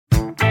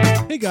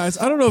Hey guys,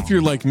 I don't know if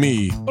you're like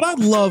me, but I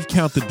love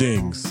Count the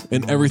Dings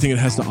and everything it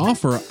has to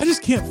offer. I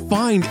just can't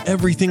find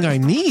everything I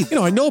need.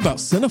 I know about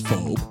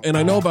CINEPHOBE, and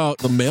I know about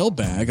the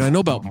mailbag, and I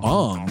know about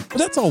Bomb, but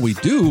that's all we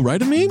do,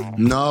 right, Amin?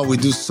 No, we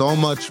do so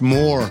much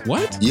more.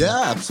 What?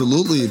 Yeah,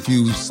 absolutely. If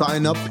you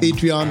sign up,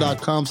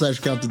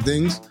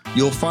 patreon.com/countthedings,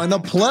 you'll find a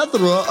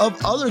plethora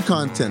of other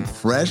content,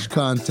 fresh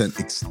content,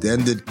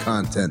 extended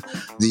content,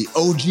 the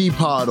OG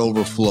pod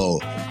overflow,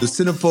 the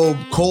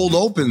CINEPHOBE cold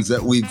opens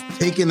that we've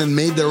taken and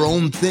made their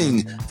own thing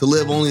to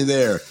live only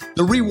there,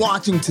 the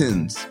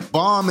Rewatchingtons,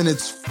 Bomb in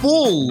its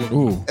full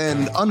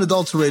and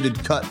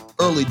unadulterated cut,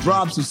 early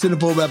drops of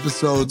CINEPHOBE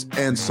episodes,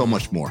 and so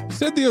much more.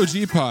 Said the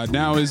OG pod.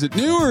 Now, is it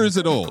new or is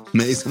it old?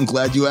 Mace, I'm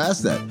glad you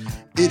asked that.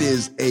 It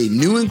is a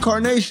new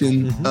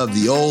incarnation of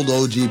the old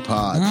OG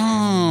pod.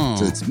 Oh.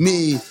 So it's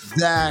me,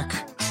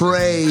 Zach,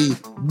 Trey,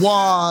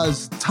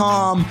 Waz,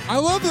 Tom. I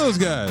love those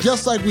guys.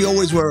 Just like we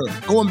always were.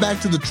 Going back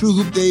to the True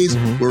Hoop days,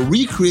 we're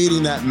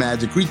recreating that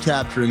magic,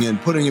 recapturing it,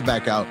 and putting it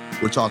back out.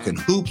 We're talking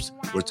hoops,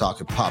 we're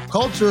talking pop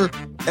culture,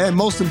 and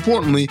most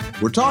importantly,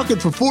 we're talking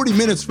for 40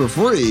 minutes for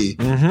free,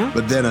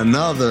 but then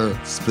another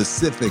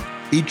specific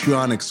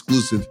Patreon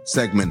exclusive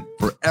segment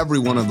for every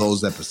one of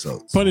those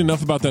episodes. Funny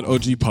enough about that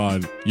OG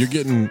pod, you're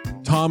getting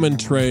Tom and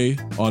Trey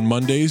on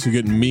Mondays. You're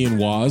getting me and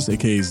Waz,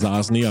 aka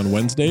Zosny, on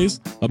Wednesdays.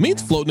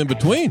 Amin's floating in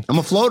between. I'm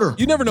a floater.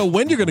 You never know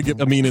when you're going to get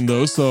Amin in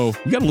those, so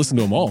you got to listen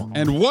to them all.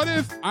 And what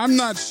if I'm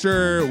not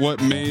sure what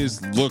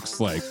Maze looks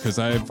like? Because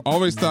I've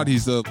always thought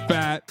he's a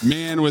fat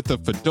man with a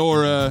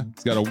fedora.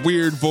 He's got a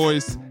weird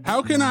voice.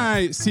 How can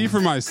I see for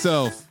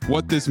myself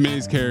what this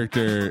Maze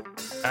character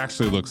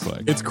actually looks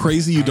like? It's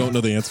crazy you don't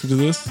know the answer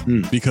to this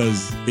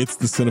because it's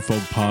the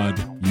CINEPHOBE Pod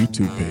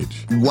YouTube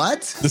page.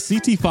 What? The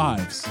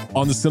CT5s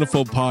on the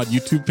CINEPHOBE Pod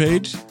YouTube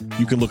page,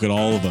 you can look at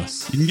all of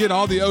us. You can get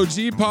all the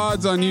OG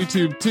pods on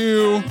YouTube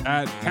too,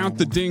 at Count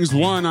the Dings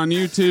 1 on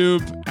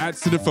YouTube, at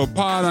CINEPHOBE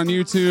Pod on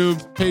YouTube,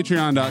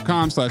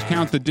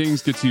 patreon.com/Count the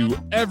Dings gets you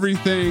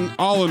everything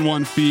all in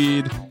one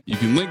feed. You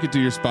can link it to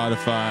your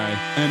Spotify.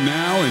 And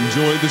now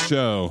enjoy the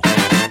show.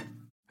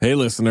 Hey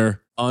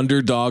listener,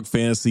 Underdog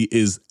Fantasy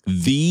is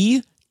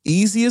the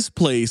easiest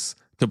place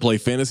to play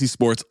fantasy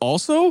sports.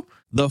 Also,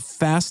 the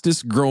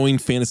fastest growing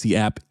fantasy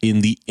app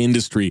in the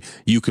industry.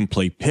 You can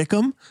play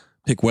Pick'em,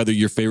 pick whether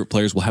your favorite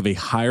players will have a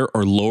higher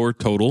or lower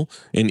total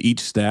in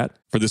each stat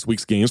for this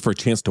week's games for a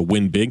chance to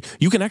win big.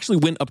 You can actually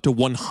win up to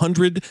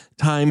 100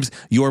 times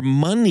your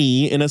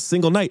money in a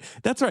single night.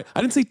 That's right.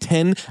 I didn't say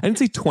 10. I didn't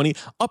say 20.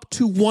 Up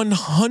to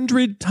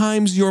 100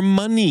 times your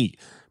money.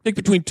 Pick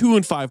between 2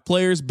 and 5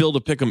 players, build a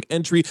Pick'em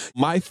entry.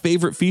 My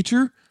favorite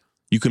feature,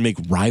 you can make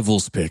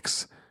rivals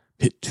picks.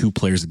 Pit 2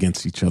 players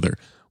against each other.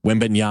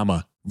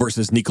 Wembanyama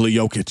versus Nikola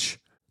Jokic.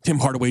 Tim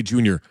Hardaway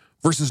Jr.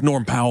 versus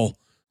Norm Powell.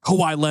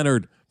 Kawhi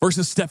Leonard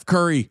versus Steph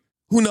Curry.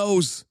 Who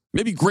knows?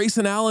 Maybe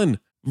Grayson Allen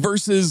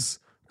versus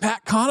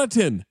Pat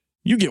Connaughton.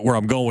 You get where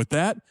I'm going with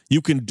that.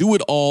 You can do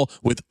it all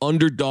with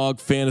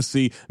Underdog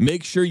Fantasy.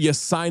 Make sure you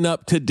sign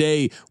up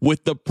today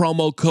with the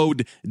promo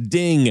code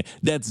DING.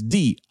 That's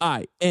DING,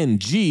 and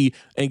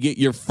get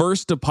your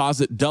first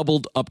deposit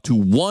doubled up to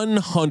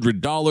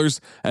 $100,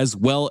 as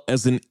well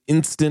as an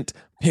instant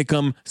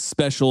Pick'em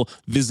special.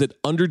 Visit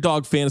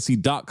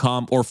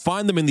underdogfantasy.com or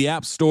find them in the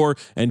App Store.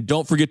 And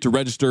don't forget to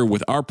register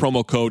with our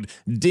promo code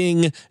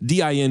DING,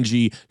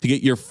 D-I-N-G, to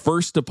get your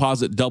first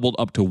deposit doubled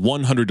up to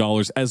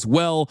 $100, as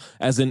well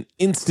as an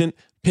instant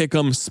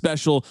Pick'em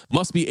special.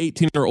 Must be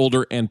 18 or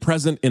older and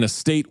present in a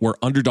state where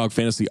Underdog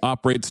Fantasy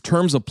operates.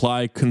 Terms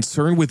apply.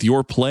 Concerned with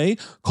your play?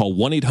 Call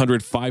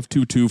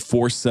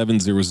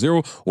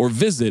 1-800-522-4700 or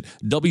visit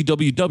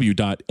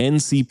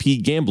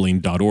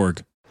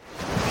www.ncpgambling.org.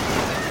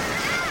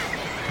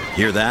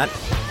 Hear that?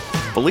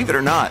 Believe it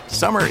or not,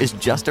 summer is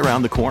just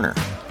around the corner.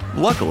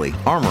 Luckily,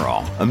 Armor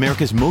All,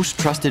 America's most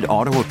trusted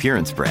auto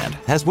appearance brand,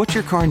 has what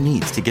your car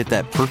needs to get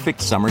that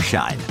perfect summer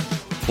shine.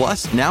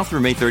 Plus, now through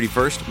May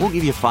 31st, we'll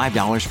give you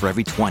 $5 for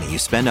every $20 you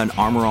spend on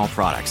Armor All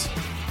products.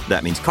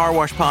 That means car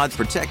wash pods,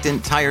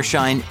 protectant, tire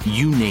shine,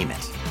 you name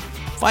it.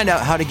 Find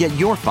out how to get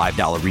your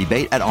 $5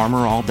 rebate at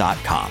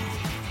armorall.com.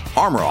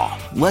 Armor All,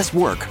 less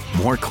work,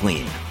 more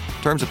clean.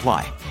 Terms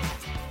apply.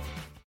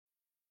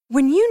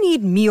 When you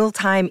need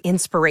mealtime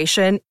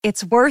inspiration,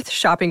 it's worth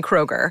shopping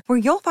Kroger, where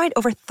you'll find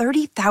over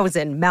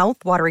 30,000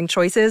 mouth-watering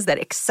choices that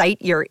excite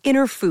your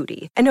inner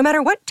foodie. And no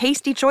matter what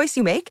tasty choice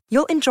you make,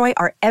 you'll enjoy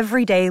our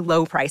everyday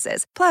low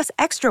prices, plus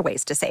extra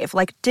ways to save,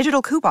 like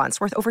digital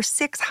coupons worth over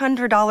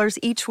 $600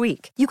 each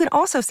week. You can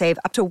also save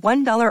up to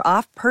 $1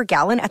 off per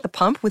gallon at the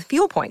pump with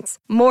fuel points.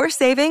 More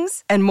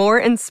savings and more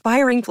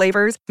inspiring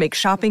flavors make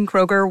shopping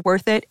Kroger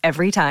worth it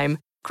every time.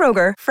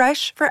 Kroger,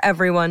 fresh for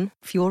everyone.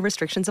 Fuel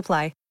restrictions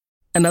apply.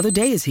 Another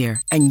day is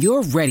here, and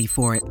you're ready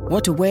for it.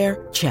 What to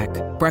wear? Check.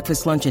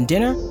 Breakfast, lunch, and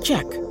dinner?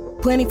 Check.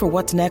 Planning for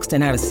what's next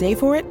and how to save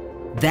for it?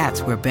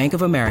 That's where Bank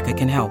of America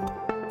can help.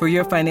 For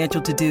your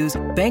financial to-dos,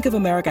 Bank of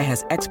America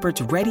has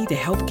experts ready to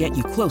help get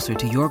you closer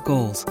to your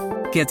goals.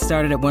 Get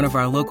started at one of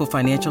our local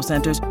financial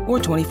centers or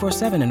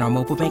 24/7 in our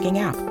mobile banking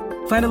app.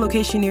 Find a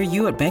location near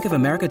you at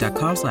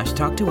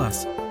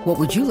bankofamerica.com/talktous. What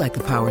would you like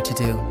the power to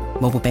do?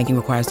 Mobile banking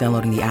requires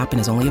downloading the app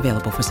and is only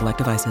available for select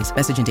devices.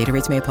 Message and data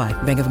rates may apply.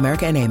 Bank of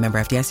America N.A., member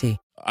FDIC.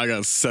 I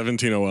got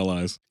 17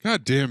 OLIs.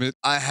 God damn it.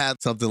 I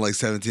had something like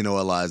 17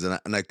 OLIs,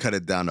 and I cut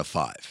it down to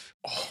 5.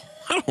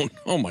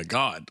 Oh my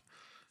God.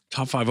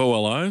 Top 5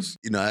 OLIs?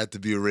 You know, I had to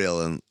be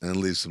real and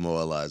leave some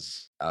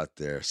OLIs out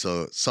there.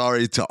 So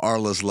sorry to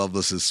Arliss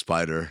Lovelace's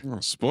Spider. Oh,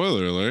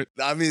 spoiler alert.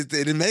 I mean,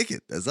 they didn't make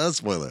it. That's not a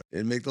spoiler. They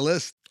didn't make the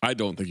list. I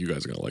don't think you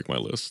guys are going to like my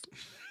list.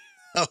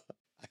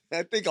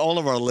 I think all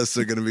of our lists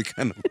are going to be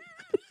kind of...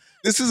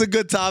 This is a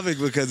good topic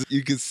because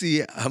you can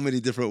see how many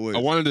different ways. I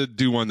wanted to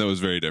do one that was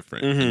very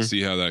different and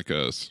see how that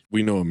goes.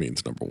 We know it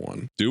means number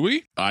 1. Do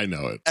we? I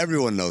know it.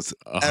 Everyone knows.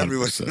 100%,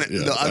 Everyone.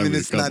 yeah. No, I mean,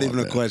 it's not even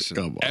a question.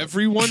 Come on.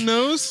 Everyone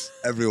knows?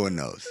 Everyone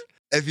knows.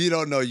 If you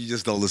don't know, you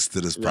just don't listen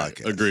to this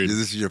podcast. Agreed. This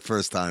is your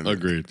first time.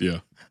 Agreed, yeah.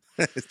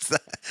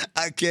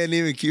 I can't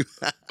even keep...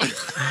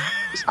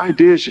 This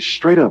idea is just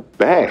straight up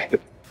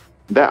bad.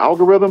 That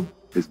algorithm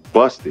is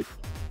busted.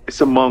 It's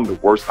among the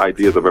worst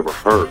ideas I've ever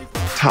heard.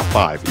 Top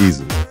 5,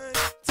 easily.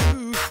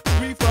 1, 2,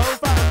 3, 4,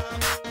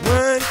 5.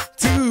 1,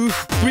 2,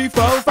 3,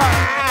 4,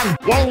 5.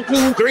 1,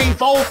 2, 3,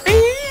 4, 5.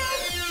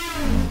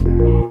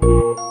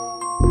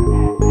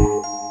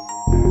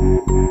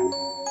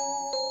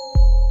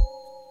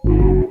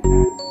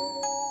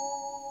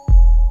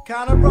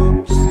 Kinda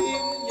broke the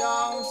ceiling,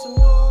 y'all.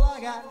 So all I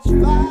got is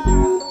 5.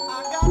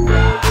 I got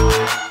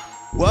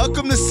 5.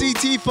 Welcome to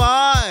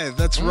CT5.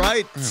 That's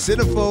right,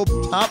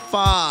 CINEPHOBE Top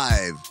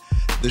 5.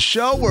 The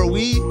show where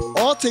we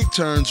all take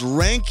turns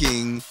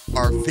ranking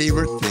our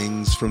favorite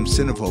things from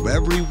CINEPHOBE.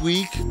 Every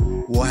week,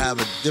 we'll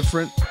have a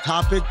different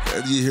topic.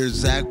 You hear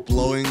Zach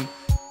blowing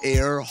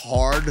air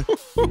hard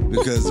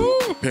because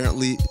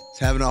apparently he's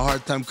having a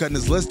hard time cutting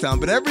his list down.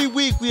 But every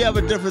week, we have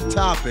a different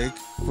topic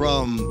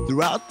from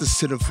throughout the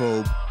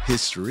CINEPHOBE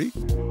history.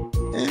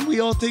 And we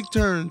all take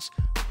turns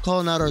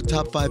calling out our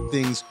top 5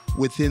 things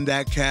within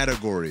that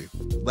category.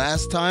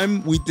 Last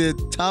time we did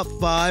top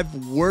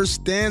 5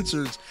 worst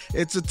dancers.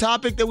 It's a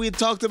topic that we had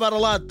talked about a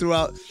lot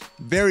throughout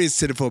various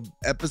CINEPHOBE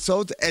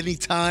episodes.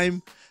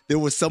 Anytime there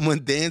was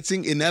someone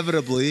dancing,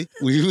 inevitably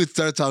we would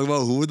start talking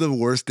about who the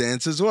worst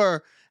dancers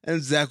were.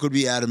 And Zach would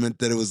be adamant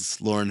that it was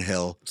Lauryn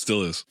Hill.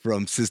 Still is.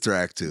 From Sister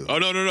Act 2. Oh,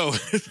 no. No,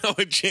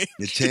 it changed.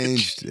 It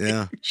changed,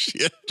 yeah.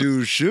 Yeah.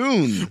 Too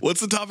soon.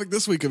 What's the topic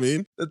this week,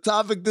 Amin? The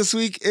topic this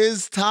week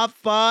is top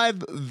 5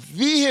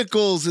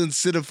 vehicles in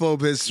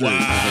CINEPHOBE history.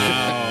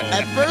 Wow.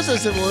 At first I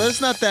said, well,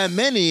 there's not that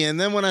many. And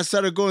then when I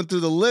started going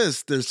through the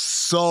list, there's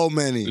so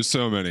many. There's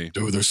so many.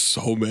 Dude, there's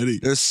so many.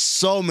 There's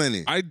so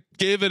many. I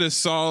gave it a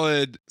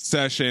solid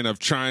session of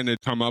trying to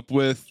come up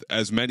with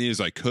as many as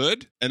I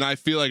could, and I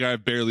feel like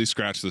I've barely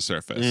scratched the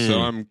surface.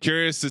 So I'm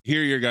curious to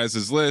hear your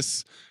guys'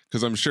 lists,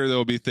 because I'm sure there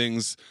will be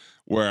things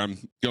where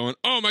I'm going,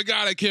 oh my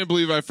God, I can't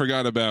believe I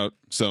forgot about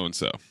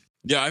so-and-so.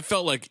 Yeah, I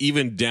felt like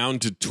even down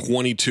to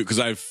 22, because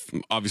I've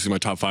obviously my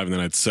top 5 and then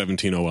I had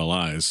 17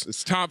 OLIs.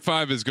 This top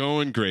 5 is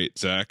going great,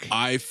 Zach.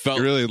 I felt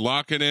You're really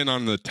locking in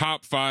on the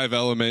top 5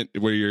 element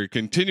where you're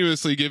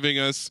continuously giving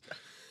us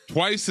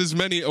twice as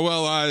many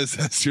OLIs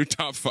as your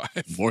top 5.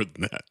 More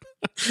than that.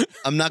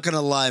 I'm not going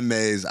to lie,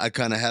 Maze. I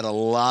kind of had a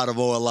lot of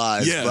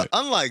OLIs. Yeah. But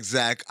unlike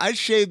Zach, I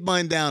shaved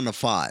mine down to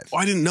 5. Oh,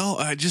 I didn't know.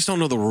 I just don't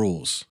know the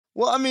rules.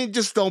 Well, I mean,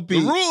 just don't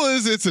be... The rule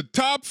is it's a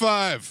top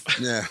 5.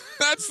 Yeah.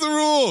 That's the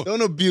rule.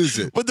 Don't abuse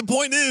it. But the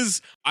point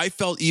is, I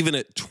felt even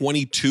at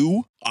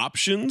 22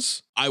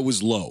 options, I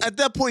was low. At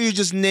that point, you're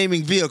just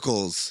naming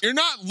vehicles. You're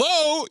not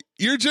low.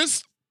 You're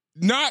just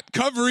not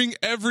covering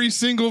every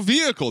single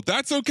vehicle.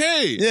 That's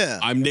okay. Yeah.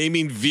 I'm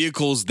naming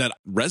vehicles that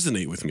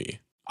resonate with me.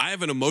 I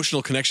have an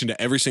emotional connection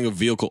to every single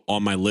vehicle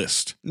on my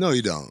list. No,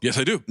 you don't. Yes,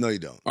 I do. No, you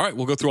don't. All right,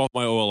 we'll go through all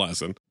my OLIs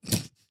then.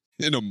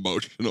 An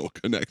emotional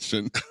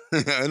connection.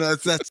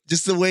 That's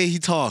just the way he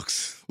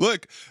talks.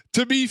 Look,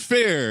 to be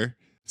fair,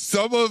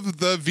 some of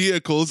the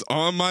vehicles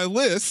on my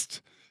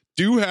list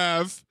do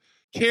have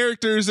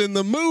characters in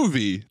the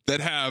movie that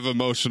have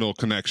emotional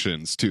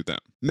connections to them.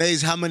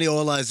 Maze, how many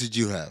OLIs did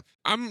you have?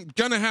 I'm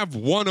going to have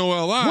one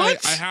OLI.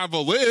 What? I have a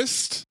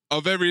list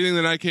of everything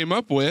that I came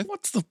up with.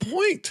 What's the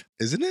point?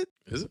 Isn't it?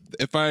 Is it?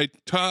 If I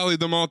tallied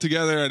them all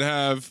together, I'd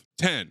have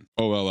 10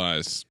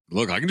 OLIs.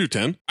 Look, I can do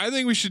 10. I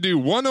think we should do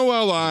one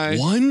OLI.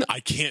 One? I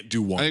can't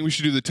do I one. think we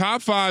should do the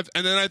top 5,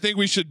 and then I think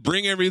we should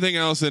bring everything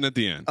else in at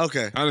the end.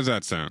 Okay. How does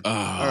that sound? All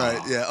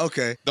right. Yeah.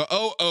 Okay. The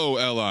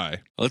OOLI.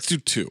 Let's do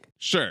 2.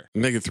 Sure.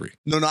 Make it 3.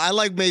 No, I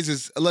like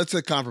Maze's. Let's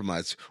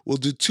compromise. We'll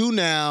do 2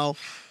 now,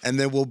 and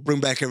then we'll bring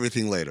back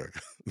everything later.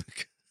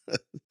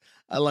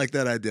 I like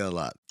that idea a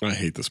lot. I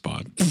hate this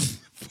pod.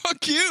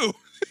 Fuck you.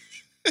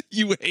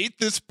 You hate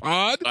this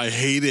pod? I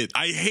hate it.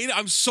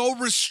 I'm so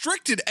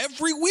restricted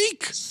every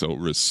week. So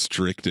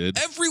restricted.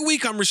 Every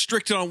week I'm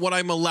restricted on what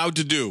I'm allowed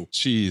to do.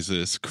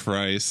 Jesus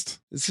Christ.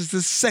 This is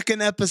the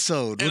second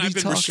episode. And What are I've you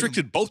been talking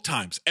restricted both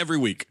times, every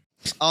week.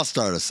 I'll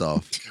start us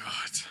off.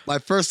 God. My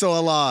first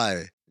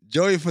OLI,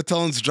 Joey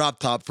Fatone's drop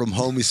top from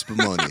Homie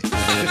Spumoni.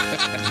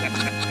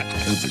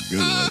 That's a good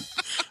one.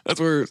 That's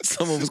where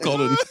someone was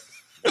called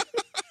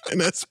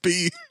an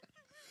SP.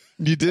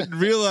 You didn't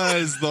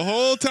realize the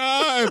whole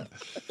time,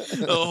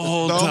 The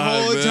whole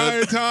time,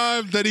 entire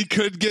time that he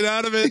could get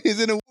out of it. He's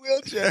in a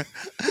wheelchair.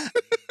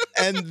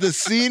 And the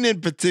scene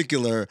in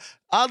particular,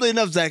 oddly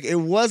enough, Zach, it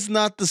was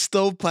not the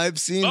stovepipe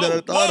scene that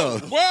I thought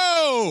of.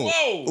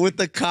 Whoa! With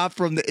the cop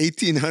from the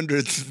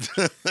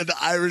 1800s, the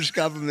Irish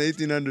cop from the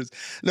 1800s.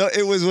 No,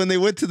 it was when they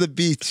went to the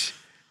beach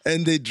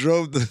and they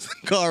drove the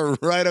car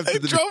right up to the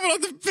beach. Drove it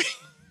on the beach.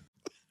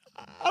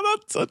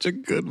 That's such a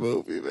good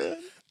movie, man.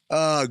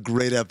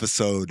 Great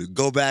episode.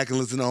 Go back and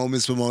listen to Home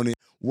is Pomoni.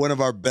 One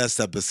of our best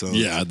episodes.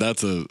 Yeah,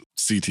 that's a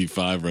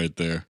CT5 right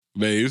there.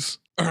 Maze.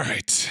 All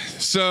right.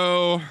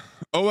 So,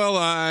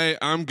 OLI,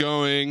 I'm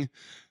going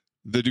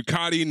the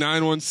Ducati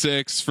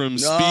 916 from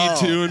Speed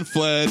 2 and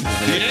Fled.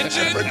 The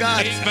engine,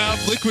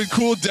 8-valve liquid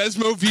cooled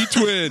Desmo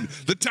V-twin.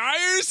 The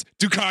tires,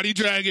 Ducati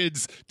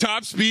Dragons.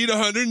 Top speed,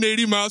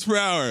 180 miles per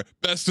hour.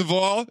 Best of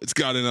all, it's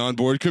got an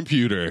onboard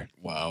computer.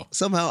 Wow.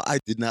 Somehow I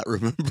did not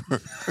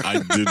remember. I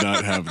did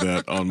not have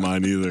that on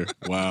mine either.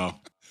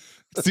 Wow.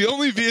 It's the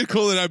only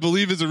vehicle that I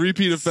believe is a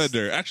repeat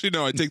offender. Actually,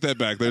 no, I take that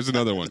back. There's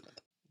another one.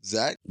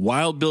 Zach?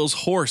 Wild Bill's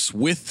horse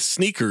with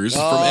sneakers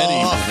from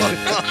Eddie.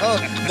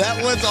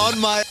 That was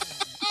on my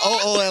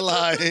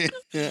OOLI.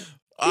 Yeah.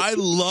 I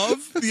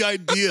love the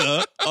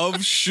idea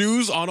of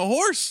shoes on a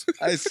horse.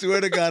 I swear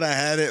to God, I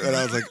had it, but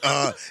I was like,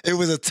 it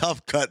was a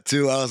tough cut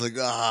too. I was like,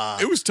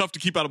 It was tough to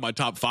keep out of my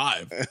top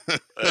 5.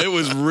 It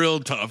was real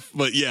tough.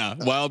 But yeah,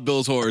 Wild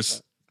Bill's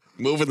horse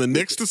moving the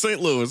Knicks to St.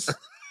 Louis.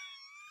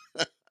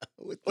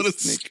 What a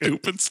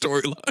stupid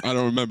storyline. I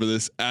don't remember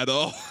this at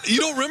all.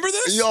 You don't remember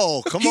this?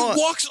 Yo, come on.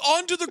 He walks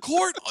onto the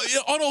court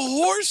on a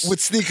horse.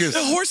 With sneakers.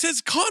 The horse has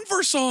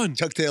Converse on.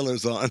 Chuck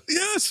Taylor's on.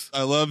 Yes.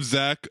 I love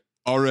Zach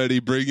already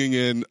bringing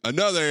in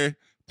another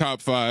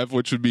top 5,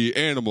 which would be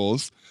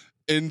animals,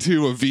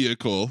 into a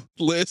vehicle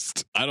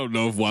list. I don't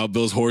know if Wild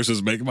Bill's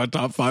horses make my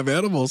top 5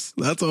 animals.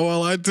 That's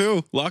OLI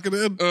too. Lock it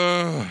in.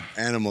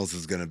 Animals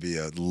is going to be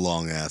a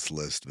long ass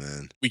list,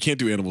 man. We can't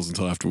do animals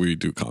until after we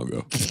do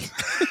Congo.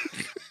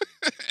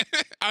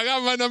 I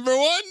got my number 1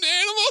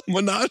 animal.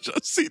 Menage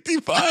a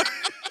CT5.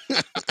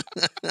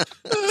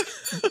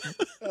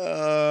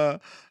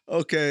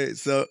 Okay,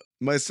 so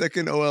my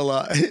second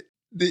OLI,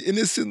 the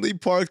innocently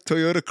parked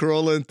Toyota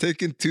Corolla and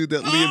taken to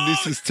that Liam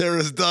Neeson's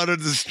terrorist daughter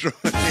destroyed.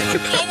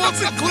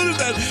 Almost included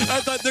that.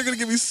 I thought they're going to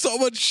give me so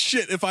much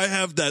shit if I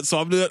have that, so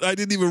I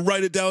didn't even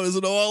write it down as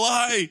an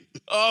OLI.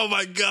 Oh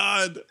my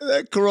God.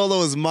 That Corolla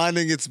was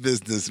minding its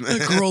business, man.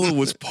 That Corolla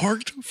was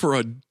parked for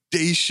a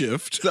day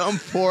shift. Some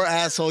poor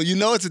asshole. You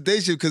know it's a day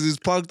shift because he's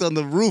parked on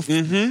the roof.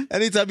 Mm-hmm.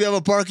 Anytime you have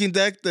a parking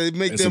deck, they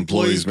make It's the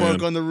employees park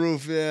man. on the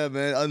roof. Yeah,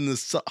 man. On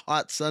the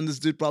hot sun, this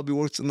dude probably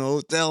works in the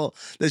hotel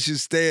that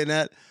she's staying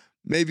at.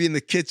 Maybe in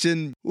the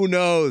kitchen. Who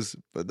knows?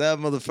 But that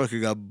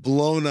motherfucker got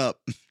blown up.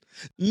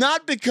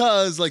 Not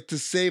because, like, to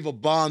save a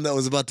bomb that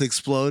was about to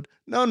explode.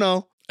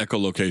 No.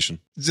 Echolocation.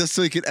 Just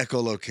so he could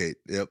echolocate.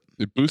 Yep.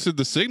 It boosted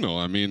the signal.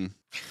 I mean,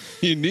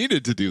 he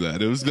needed to do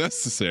that. It was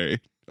necessary.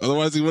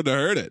 Otherwise, he wouldn't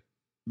have heard it.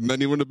 And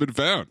then he wouldn't have been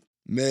found.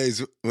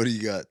 Maze, what do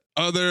you got?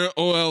 Other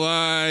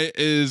OLI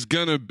is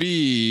going to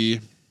be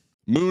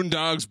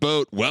Moondog's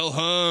boat, well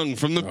hung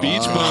from the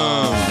beach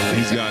bum.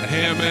 He's got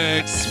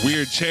hammocks,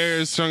 weird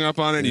chairs strung up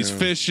on it. He's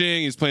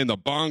fishing. He's playing the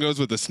bongos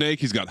with the snake.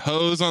 He's got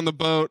hose on the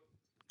boat.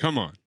 Come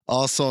on.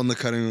 Also on the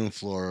cutting room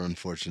floor,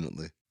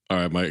 unfortunately. All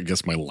right, I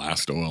guess my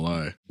last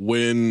OLI.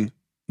 When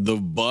the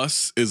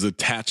bus is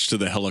attached to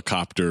the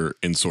helicopter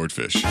in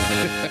Swordfish.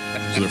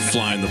 So they're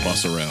flying the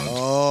bus around.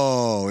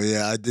 Oh,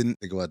 yeah. I didn't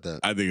think about that.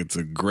 I think it's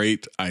a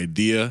great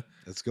idea.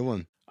 That's a good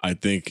one. I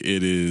think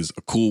it is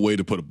a cool way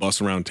to put a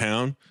bus around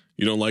town.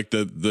 You don't like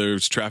that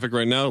there's traffic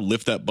right now?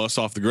 Lift that bus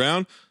off the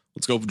ground.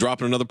 Let's go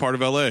drop in another part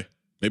of LA.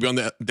 Maybe on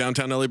the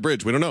downtown LA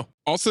bridge. We don't know.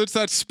 Also, it's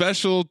that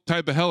special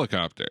type of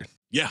helicopter.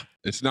 Yeah.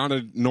 It's not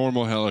a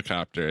normal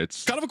helicopter.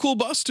 It's kind of a cool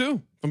bus, too,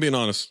 if I'm being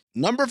honest.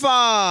 Number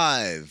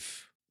 5.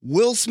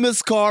 Will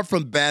Smith's car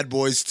from Bad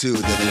Boys 2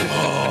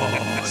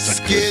 that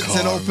skids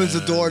and opens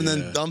the door and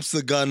then dumps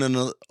the gun in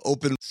an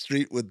open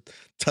street with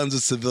tons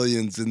of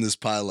civilians in this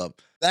pileup.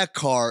 That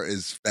car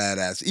is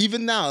badass.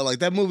 Even now, like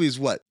that movie is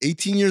what,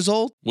 18 years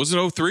old? Was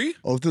it 03?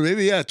 03,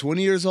 maybe, yeah,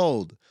 20 years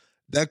old.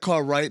 That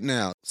car right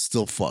now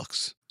still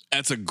fucks.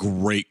 That's a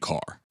great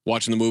car.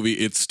 Watching the movie,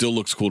 it still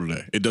looks cool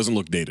today. It doesn't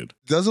look dated.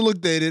 Doesn't look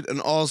dated, and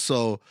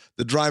also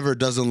the driver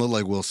doesn't look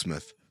like Will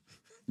Smith.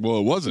 Well,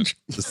 it wasn't.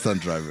 The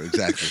stunt driver,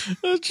 exactly.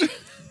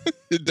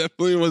 It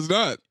definitely was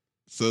not.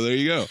 So there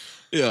you go.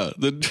 Yeah,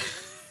 the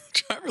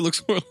driver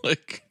looks more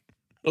like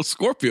a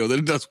Scorpio than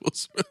it does Will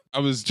Smith. I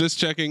was just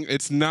checking.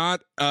 It's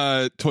not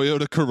a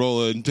Toyota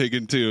Corolla in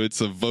Taken 2.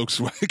 It's a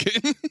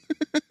Volkswagen.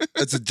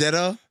 It's a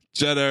Jetta?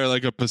 Jetta or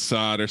like a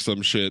Passat or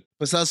some shit.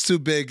 Passat's too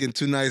big and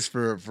too nice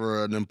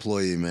for an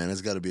employee, man.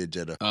 It's got to be a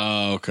Jetta.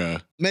 Oh, okay.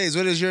 Maze,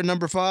 what is your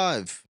number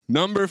 5?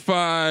 Number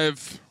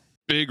 5,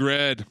 Big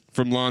Red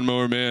from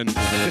Lawnmower Man.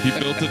 He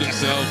built it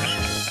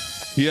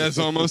himself. He has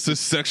almost a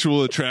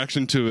sexual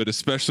attraction to it,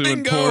 especially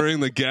when pouring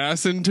the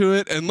gas into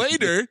it. And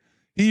later,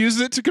 he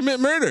uses it to commit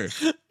murder.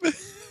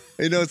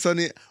 You know, it's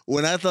funny.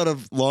 When I thought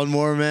of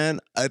Lawnmower Man,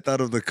 I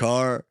thought of the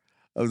car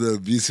of the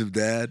abusive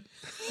dad.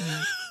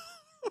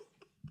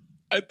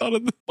 I thought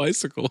of the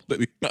bicycle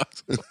that he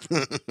knocks over.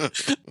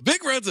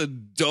 Big Red's a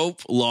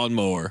dope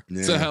lawnmower. Yeah.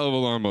 It's a hell of a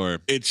lawnmower.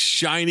 It's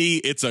shiny.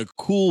 It's a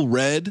cool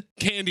red.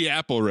 Candy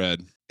apple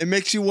red. It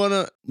makes you want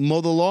to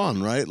mow the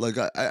lawn, right? Like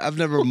I've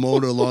never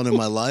mowed a lawn in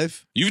my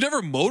life. You've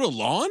never mowed a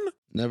lawn?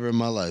 Never in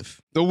my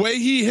life. The way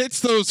he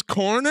hits those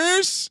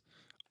corners.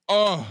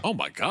 Oh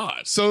my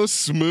God. So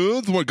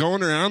smooth. What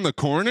going around the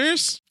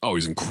corners? Oh,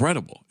 he's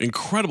incredible.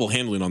 Incredible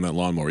handling on that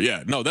lawnmower.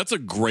 Yeah, no, that's a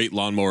great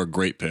lawnmower.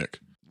 Great pick.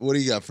 What do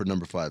you got for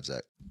number 5,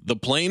 Zach? The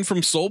plane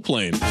from Soul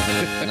Plane. It's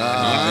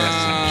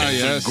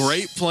Yes. a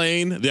great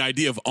plane. The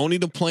idea of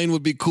owning a plane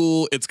would be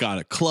cool. It's got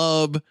a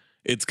club.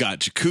 It's got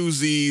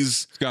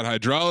jacuzzis. It's got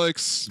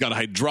hydraulics. It's got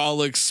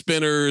hydraulics,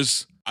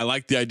 spinners. I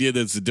like the idea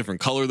that it's a different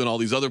color than all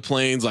these other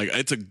planes. Like,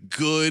 it's a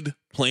good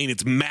plane.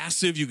 It's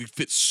massive. You could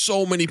fit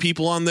so many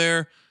people on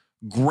there.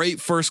 Great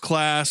first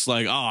class.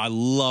 Like, oh, I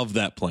love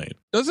that plane.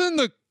 Doesn't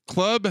the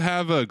club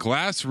have a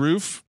glass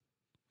roof?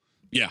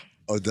 Yeah,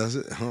 Oh, does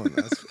it? Oh,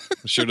 that's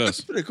sure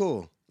does. pretty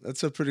cool.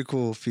 That's a pretty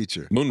cool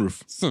feature.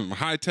 Moonroof. Some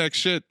high-tech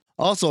shit.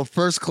 Also,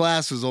 first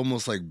class is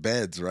almost like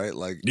beds, right?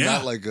 Like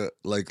Yeah. not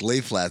like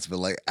lay flats, but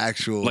like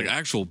actual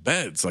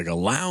Beds, like a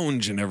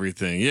lounge and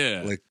everything.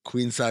 Yeah. like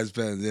queen size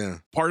beds. Yeah.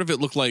 Part of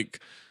it looked like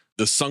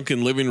the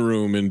sunken living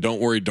room in Don't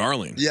Worry,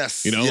 Darling.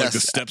 Yes. You know, like yes.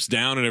 the steps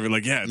down and everything.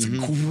 Like, yeah, it's a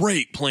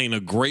great plane, a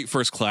great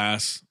first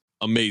class.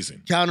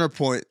 Amazing.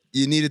 Counterpoint: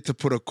 you needed to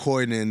put a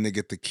coin in to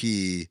get the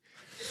key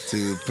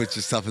to put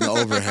your stuff in the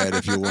overhead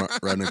if you weren't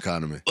run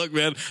economy. Look,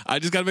 man, I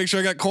just got to make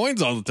sure I got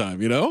coins all the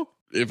time, you know,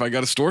 if I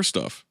got to store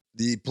stuff.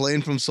 The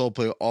plane from Soul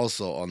Plane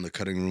also on the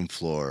cutting room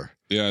floor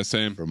Yeah,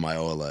 same. for my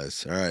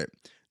OLIs. All right.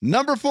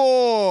 Number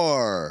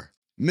 4,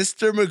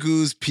 Mr.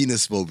 Magoo's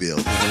Penis Mobile.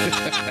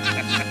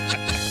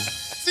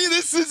 See,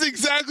 this is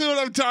exactly what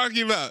I'm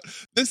talking about.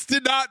 This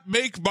did not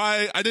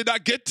I did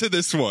not get to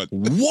this one.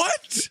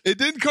 What? It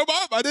didn't come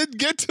up. I didn't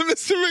get to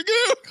Mr.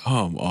 Magoo.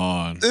 Come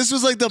on. This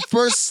was like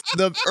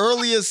the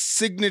earliest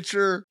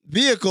signature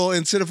vehicle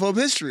in CINEPHOBE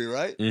history,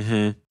 right?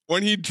 Mm-hmm.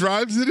 When he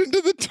drives it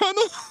into the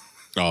tunnel.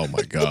 Oh,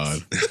 my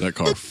God. That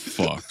car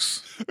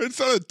fucks. It's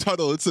not a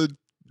tunnel. It's a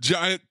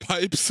giant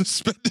pipe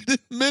suspended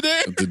in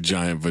midair. The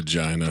giant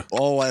vagina.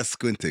 All while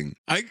squinting.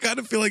 I kind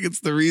of feel like it's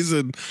the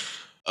reason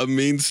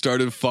Amin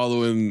started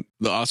following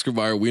the Oscar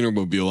Mayer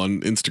Wienermobile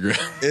on Instagram.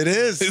 It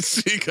is.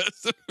 It's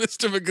because of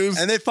Mr. Magoo's.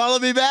 And they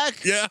followed me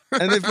back. Yeah.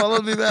 And they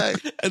followed me back.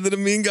 And then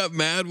Amin got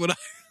mad when I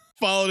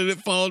followed it. It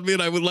followed me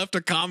and I would left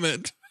a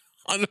comment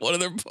on one of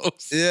their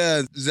posts.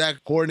 Yeah, Zach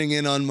horning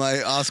in on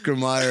my Oscar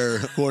Mayer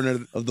corner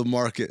of the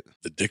market.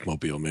 The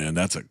Dickmobile, man.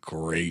 That's a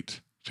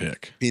great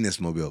pick. Penis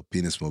Mobile.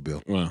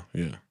 Well,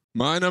 yeah.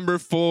 My number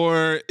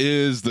 4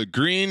 is the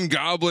Green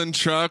Goblin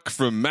truck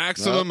from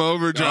Maximum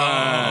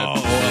Overdrive.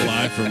 Oh,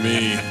 alive for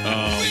me.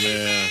 Oh,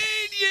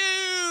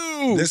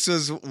 man. This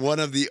was one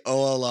of the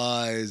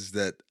OLIs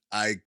that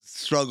I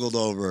struggled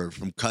over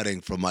from cutting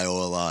from my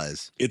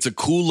OLIs. It's a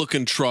cool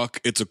looking truck.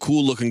 It's a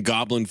cool looking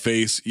goblin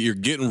face. You're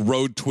getting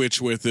road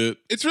twitch with it.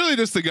 It's really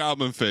just the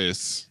goblin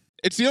face.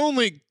 It's the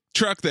only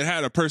truck that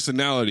had a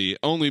personality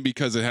only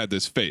because it had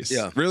this face.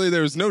 Yeah. Really,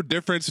 there was no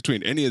difference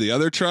between any of the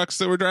other trucks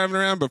that were driving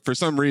around, but for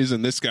some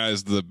reason, this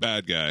guy's the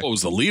bad guy. What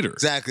was the leader?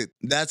 Exactly.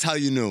 That's how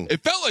you knew.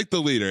 It felt like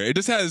the leader. It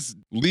just has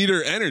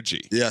leader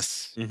energy.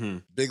 Yes. Mm-hmm.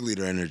 Big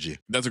leader energy.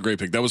 That's a great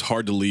pick. That was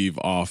hard to leave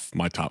off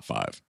my top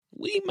 5.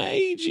 We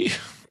made you.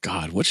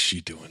 God, what's she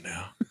doing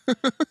now?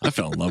 I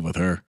fell in love with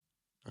her.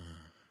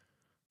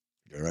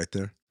 You're right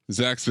there.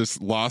 Zach's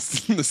just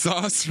lost in the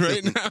sauce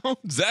right now.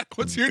 Zach,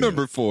 what's your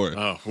number 4?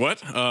 Oh,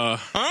 what? Huh?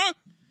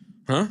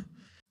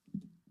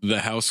 The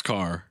house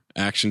car.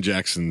 Action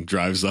Jackson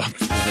drives up.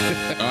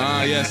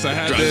 Yes, I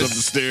had Drives up this.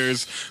 the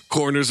stairs,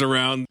 corners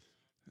around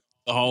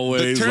the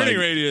hallways. The turning like,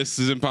 radius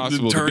is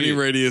impossible. The turning to beat.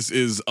 radius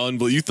is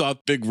unbelievable. You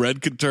thought Big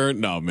Red could turn?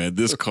 No, man,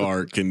 this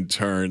car can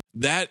turn.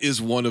 That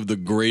is one of the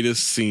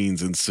greatest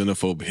scenes in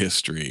CINEPHOBE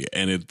history,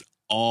 and it's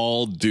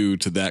all due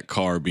to that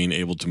car being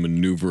able to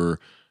maneuver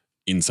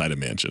inside a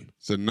mansion.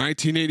 It's a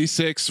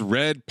 1986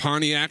 red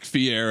Pontiac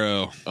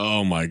Fiero.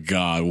 Oh my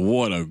God,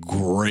 what a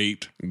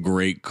great,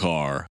 great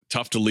car.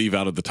 Tough to leave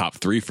out of the top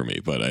 3 for me,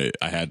 but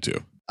I had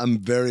to. I'm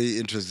very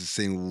interested in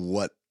seeing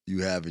what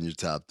you have in your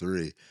top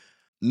 3.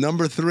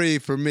 Number 3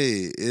 for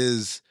me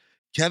is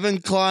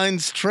Kevin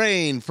Kline's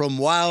Train from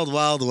Wild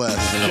Wild West.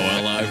 Oh,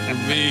 alive for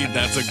me.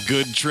 That's a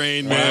good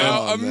train, man.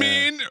 Well, I man.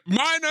 mean,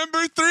 my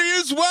number 3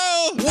 as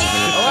well.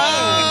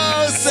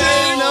 Oh,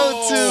 say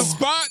no to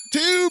Spot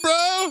 2,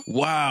 bro.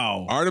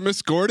 Wow.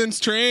 Artemis Gordon's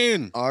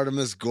Train.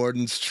 Artemis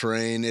Gordon's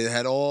Train. It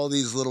had all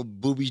these little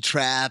booby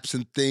traps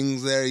and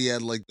things there. You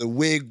had like the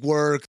wig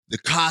work, the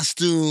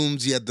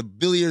costumes, you had the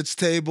billiards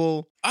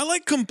table. I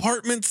like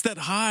compartments that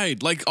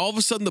hide. Like all of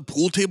a sudden the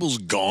pool table's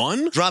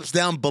gone. Drops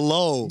down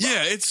below.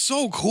 Yeah, it's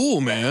so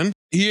cool, man.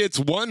 He hits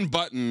one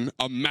button,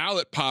 a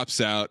mallet pops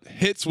out,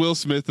 hits Will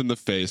Smith in the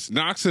face,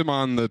 knocks him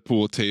on the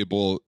pool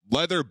table.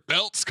 Leather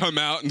belts come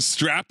out and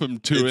strap him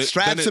to it.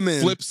 Straps then him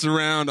in. Flips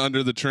around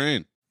under the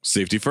train.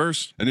 Safety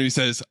first. And then he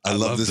says, I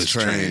love this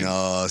train.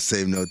 Oh,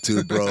 save note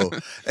too, bro.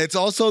 It's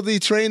also the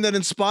train that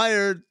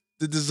inspired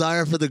the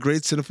desire for the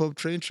great Cinephobe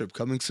train trip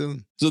coming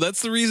soon. So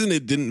that's the reason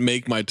it didn't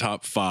make my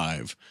top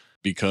 5,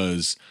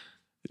 because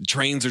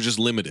trains are just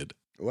limited.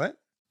 What?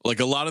 Like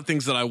a lot of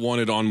things that I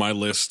wanted on my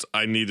list,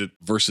 I needed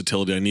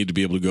versatility. I need to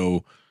be able to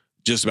go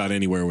just about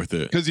anywhere with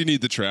it. Because you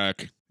need the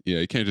track. Yeah,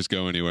 you can't just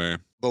go anywhere.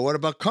 But what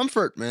about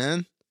comfort,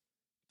 man?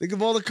 Think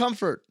of all the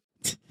comfort.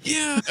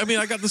 Yeah, I mean,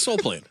 I got the Soul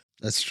Plane.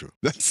 That's true.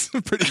 That's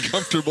a pretty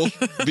comfortable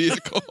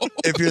vehicle.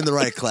 If you're in the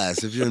right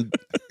class. If you're in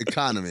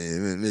economy,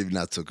 maybe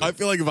not so good. I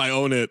feel like if I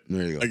own it,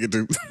 There you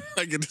go.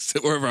 I get to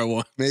sit wherever I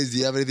want. Maze, do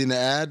you have anything to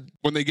add?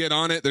 When they get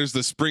on it, there's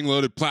the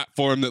spring-loaded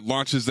platform that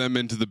launches them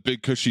into the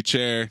big cushy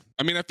chair.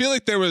 I mean, I feel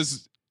like there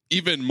was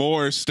even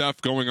more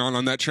stuff going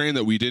on that train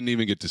that we didn't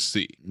even get to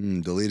see.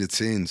 Deleted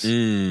scenes.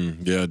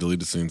 Yeah,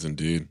 deleted scenes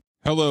indeed.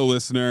 Hello,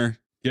 listener.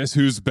 Guess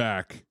who's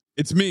back?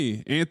 It's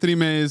me, Anthony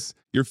Mays,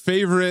 your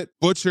favorite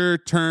butcher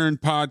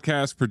turned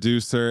podcast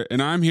producer,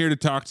 and I'm here to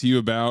talk to you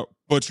about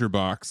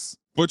ButcherBox.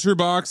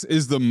 ButcherBox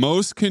is the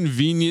most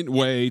convenient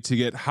way to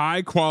get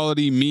high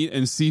quality meat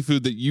and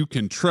seafood that you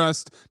can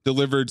trust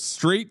delivered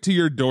straight to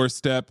your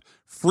doorstep,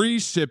 free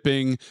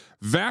shipping,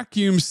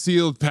 vacuum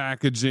sealed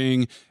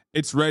packaging.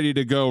 It's ready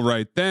to go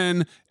right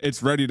then.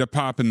 It's ready to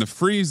pop in the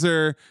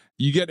freezer.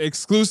 You get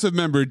exclusive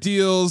member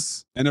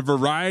deals and a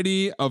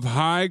variety of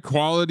high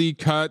quality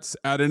cuts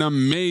at an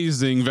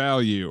amazing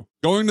value.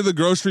 Going to the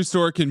grocery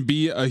store can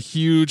be a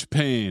huge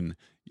pain.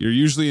 You're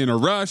usually in a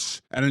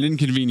rush at an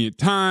inconvenient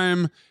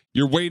time.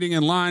 You're waiting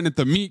in line at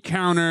the meat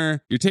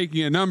counter. You're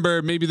taking a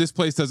number. Maybe this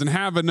place doesn't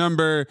have a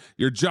number.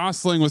 You're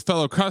jostling with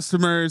fellow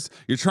customers.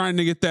 You're trying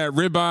to get that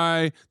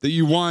ribeye that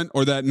you want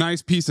or that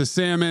nice piece of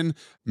salmon.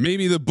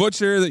 Maybe the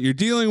butcher that you're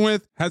dealing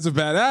with has a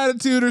bad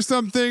attitude or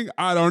something.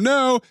 I don't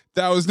know.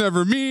 That was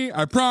never me,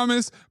 I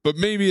promise. But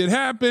maybe it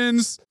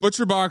happens.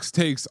 ButcherBox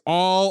takes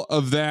all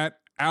of that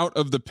out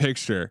of the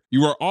picture.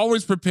 You are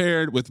always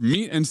prepared with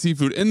meat and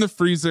seafood in the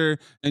freezer,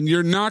 and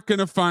you're not going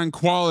to find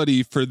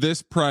quality for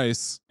this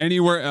price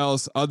anywhere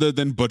else other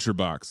than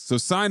ButcherBox. So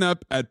sign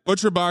up at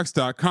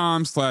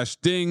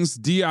butcherbox.com/dings,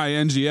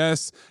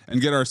 D-I-N-G-S,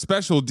 and get our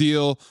special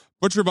deal.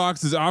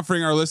 ButcherBox is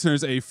offering our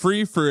listeners a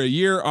free for a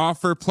year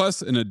offer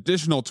plus an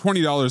additional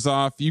 $20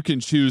 off. You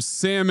can choose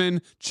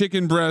salmon,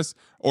 chicken breast,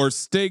 or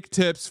steak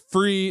tips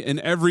free in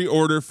every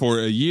order for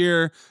a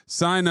year.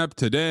 Sign up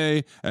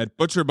today at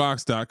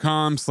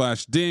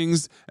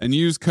butcherbox.com/dings and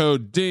use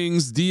code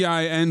DINGS,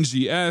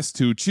 D-I-N-G-S,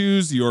 to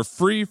choose your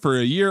free for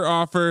a year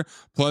offer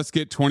plus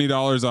get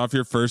 $20 off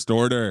your first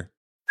order.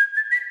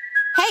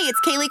 Hey,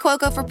 it's Kaylee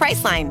Cuoco for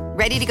Priceline.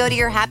 Ready to go to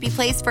your happy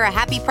place for a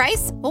happy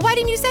price? Well, why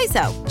didn't you say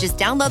so? Just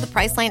download the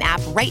Priceline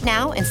app right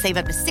now and save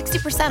up to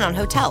 60% on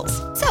hotels.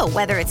 So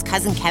whether it's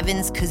Cousin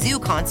Kevin's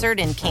Kazoo Concert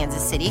in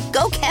Kansas City,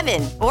 go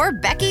Kevin, or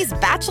Becky's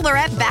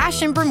Bachelorette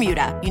Bash in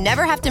Bermuda, you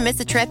never have to miss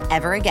a trip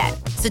ever again.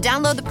 So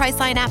download the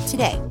Priceline app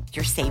today.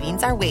 Your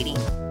savings are waiting.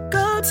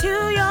 Go to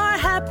your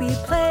happy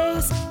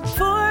place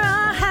for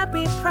a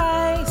happy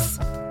price.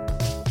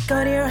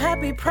 Go to your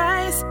happy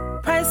price,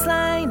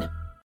 Priceline.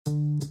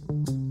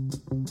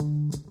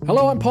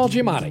 Hello, I'm Paul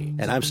Giamatti.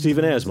 And I'm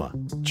Stephen Asma.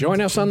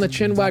 Join us on the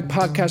Chinwag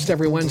podcast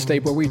every Wednesday,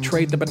 where we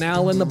trade the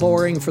banal and the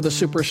boring for the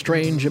super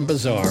strange and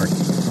bizarre.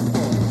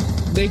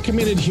 They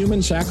committed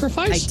human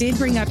sacrifice? I did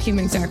bring up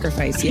human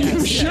sacrifice, yes.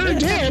 You sure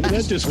did.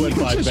 That just went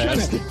by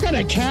fast. Kind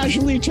of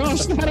casually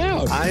toss that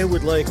out. I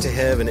would like to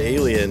have an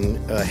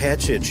alien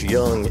hatch its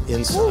young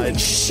inside. Holy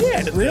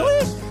shit,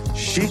 really?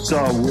 She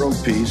saw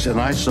world peace, and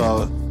I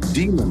saw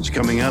demons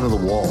coming out of the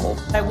wall.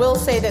 I will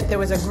say that there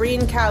was a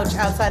green couch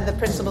outside of the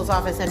principal's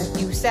office, and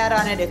you sat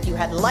on it if you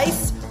had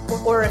lice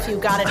or if you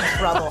got into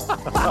trouble.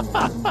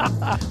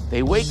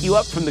 They wake you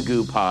up from the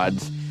goo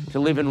pods to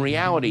live in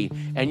reality,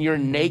 and you're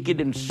naked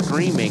and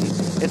screaming.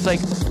 It's like...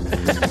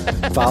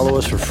 Follow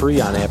us for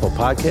free on Apple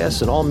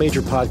Podcasts and all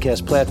major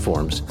podcast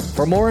platforms.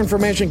 For more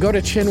information, go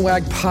to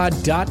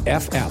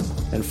chinwagpod.fm.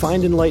 And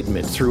find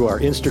enlightenment through our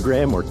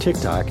Instagram or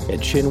TikTok at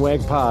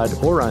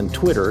ChinwagPod or on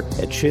Twitter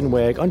at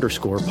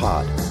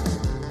Chinwag_pod.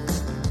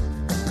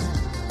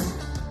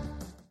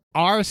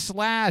 r/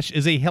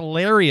 is a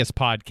hilarious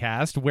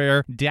podcast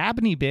where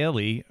Dabney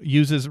Bailey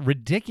uses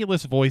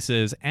ridiculous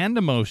voices and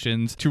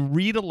emotions to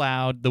read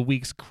aloud the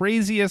week's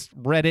craziest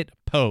Reddit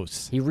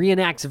posts. He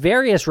reenacts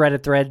various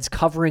Reddit threads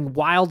covering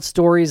wild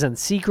stories and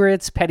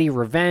secrets, petty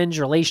revenge,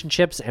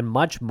 relationships, and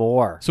much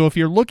more. So if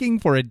you're looking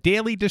for a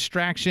daily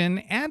distraction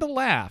and a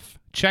laugh,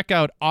 check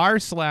out r/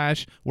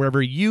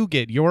 wherever you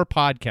get your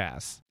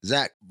podcasts.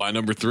 Zach. By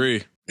number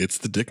 3, it's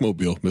the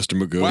Dickmobile, Mr.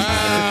 Magoo.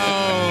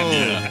 Wow.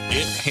 Yeah,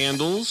 it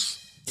handles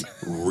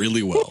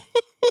really well.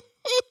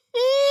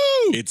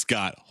 It's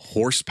got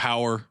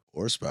horsepower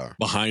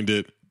behind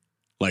it.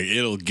 Like,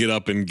 it'll get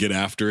up and get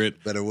after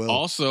it. Bet it will.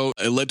 Also,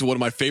 it led to one of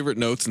my favorite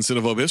notes in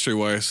Cinephobe history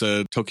where I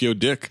said Tokyo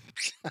Dick.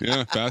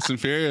 Yeah, Fast and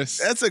Furious.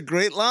 That's a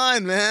great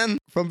line, man.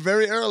 from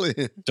very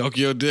early.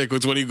 Tokyo Dick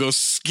was when he goes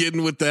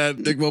skidding with that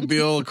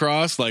Dickmobile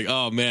across. Like,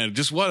 oh man,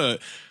 just what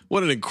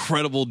an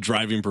incredible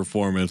driving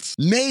performance.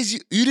 Maze,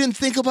 you didn't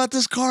think about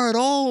this car at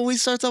all when we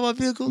started talking about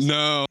vehicles?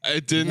 No,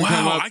 it didn't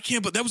come Wow, up. I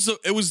can't. But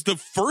it was the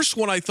first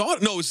one I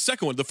thought. No, it was the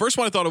second one. The first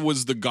one I thought of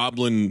was the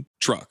Goblin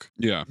truck.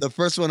 Yeah. The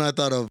first one I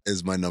thought of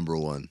is my number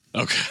one.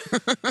 Okay.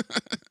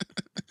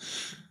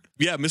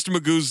 Yeah, Mr.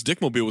 Magoo's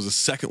Dickmobile was the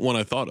second one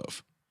I thought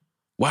of.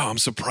 Wow, I'm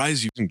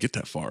surprised you didn't get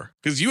that far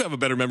because you have a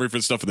better memory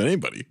for stuff than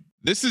anybody.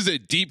 This is a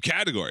deep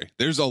category.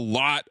 There's a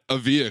lot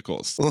of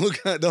vehicles.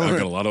 I've got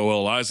a lot of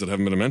OLIs that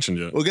haven't been mentioned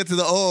yet. We'll get to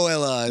the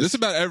OLIs. Just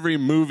about every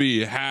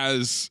movie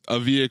has a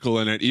vehicle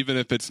in it, even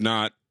if it's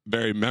not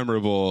very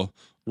memorable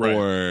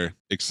or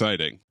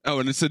exciting. Oh,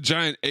 and it's a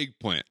giant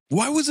eggplant.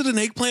 Why was it an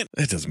eggplant?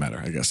 It doesn't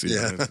matter, I guess.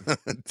 Yeah.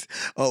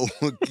 Oh,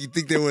 you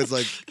think there was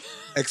like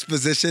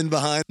exposition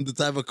behind the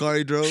type of car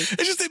he drove?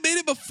 It's just they made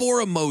it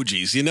before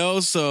emojis, you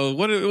know? So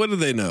what do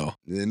they know?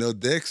 They know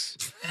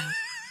dicks.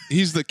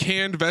 He's the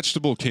canned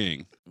vegetable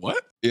king.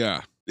 What?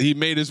 Yeah. He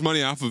made his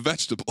money off of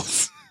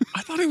vegetables.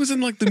 I thought he was in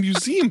like the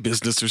museum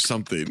business or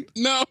something.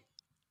 No.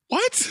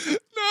 What?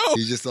 No.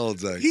 He just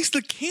owns that. He's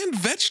the canned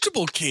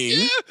vegetable king.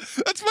 Yeah,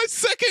 that's my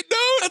second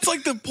note. That's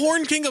like the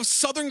porn king of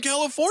Southern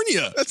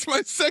California. That's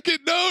my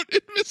second note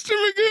in Mr.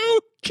 Magoo.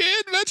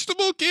 Canned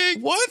vegetable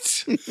king.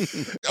 What?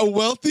 A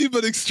wealthy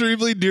but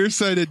extremely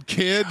nearsighted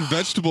canned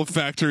vegetable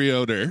factory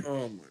owner.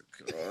 Oh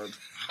my God.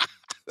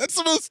 That's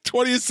the most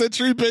 20th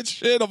century bitch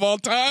shit of all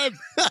time.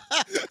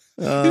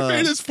 He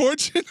made his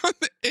fortune on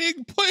the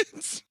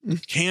eggplants.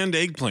 Canned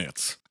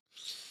eggplants.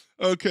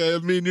 Okay, I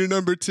mean, you're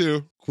number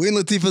two. Queen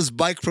Latifah's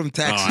bike from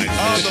Taxi.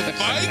 The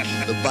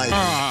bike? The bike,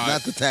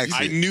 not the taxi.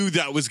 I knew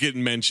that was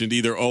getting mentioned,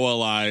 either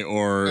OLI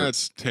or...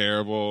 That's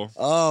terrible.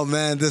 Oh,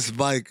 man, this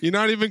bike. You're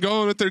not even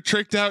going with their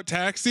tricked out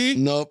taxi?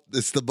 Nope,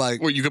 it's the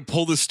bike. Where you could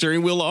pull the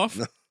steering wheel off?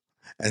 No.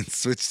 And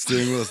switch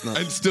steering wheels. No.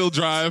 And still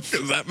drive.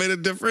 Because that made a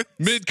difference?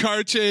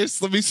 Mid-car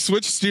chase, let me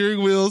switch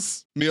steering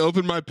wheels. Let me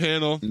open my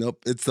panel.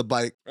 Nope, it's the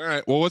bike. All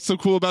right, well, what's so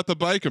cool about the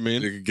bike, I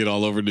mean? You could get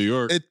all over New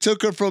York. It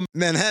took her from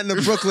Manhattan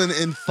to Brooklyn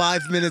in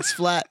 5 minutes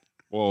flat.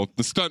 Well,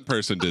 the stunt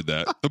person did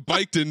that. The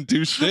bike didn't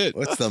do shit.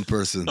 What stunt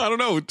person? I don't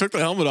know. We took the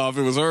helmet off.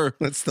 It was her.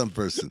 What stunt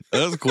person?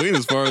 That was Queen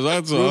as far as I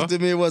saw. Prove to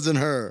me it wasn't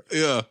her.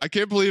 Yeah. I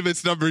can't believe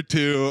it's number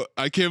two.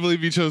 I can't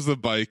believe you chose the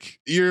bike.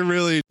 You're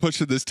really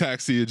pushing this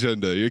taxi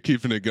agenda. You're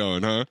keeping it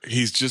going, huh?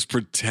 He's just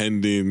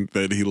pretending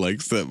that he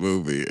likes that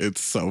movie. It's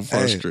so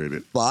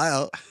frustrating.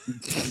 File.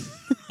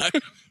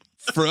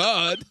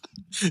 Fraud.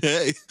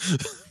 Hey.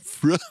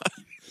 Fraud.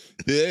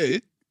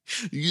 Hey.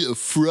 You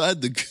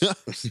fraud the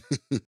cops.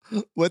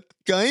 What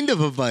kind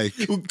of a bike?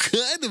 What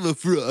kind of a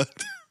fraud?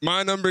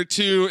 My number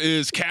two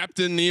is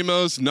Captain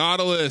Nemo's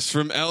Nautilus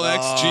from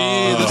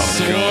LXG, the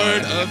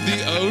Sword of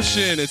the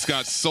Ocean. It's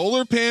got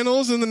solar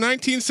panels in the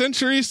 19th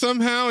century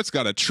somehow. It's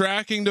got a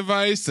tracking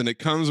device, and it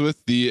comes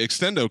with the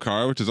Extendo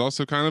car, which is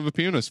also kind of a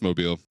Pinus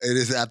mobile. It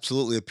is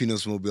absolutely a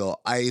Pinus mobile.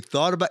 I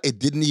thought about it.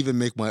 Didn't even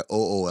make my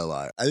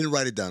OOLI. I didn't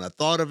write it down. I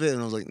thought of it, and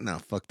I was like, nah,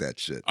 fuck that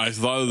shit. I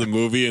thought of the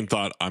movie and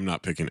thought, I'm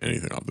not picking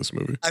anything off this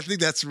movie. I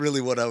think that's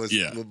really what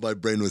what my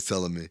brain was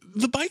telling me.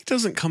 The bike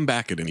doesn't come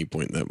back at any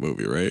point in that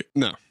movie, right?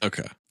 No.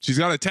 Okay. She's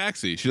got a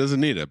taxi. She doesn't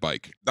need a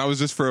bike. That was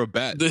just for a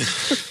bet.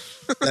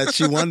 That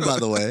she won, by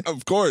the way.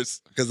 Of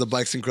course. Because the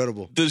bike's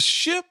incredible. The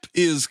ship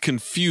is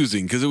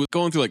confusing because it was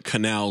going through like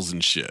canals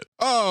and shit.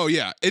 Oh,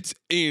 yeah. It's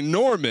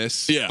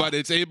enormous, Yeah. but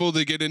it's able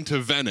to get into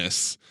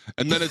Venice.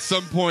 And then at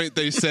some point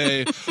they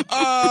say,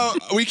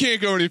 we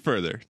can't go any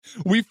further.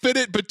 We fit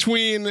it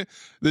between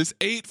this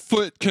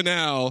 8-foot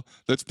canal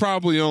that's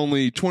probably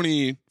only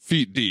 20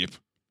 feet deep.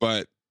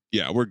 But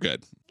yeah, we're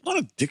good. A lot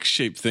of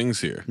dick-shaped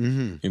things here.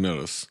 Mm-hmm. You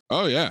notice?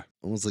 Oh, yeah.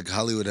 Almost like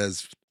Hollywood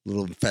has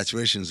little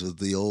infatuations with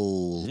the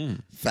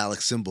old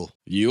phallic symbol.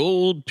 The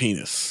old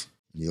penis.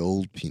 The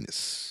old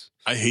penis.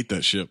 I hate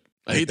that ship.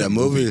 I hate that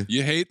movie.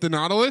 You hate the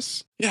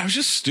Nautilus? Yeah, it was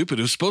just stupid.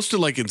 It was supposed to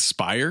like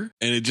inspire,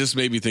 and it just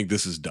made me think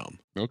this is dumb.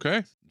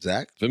 Okay.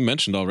 Zach? It's been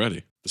mentioned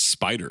already. The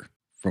spider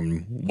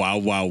from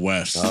Wild Wild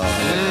West.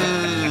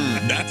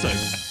 That's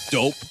a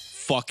dope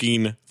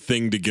fucking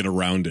thing to get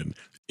around in.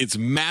 It's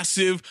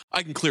massive.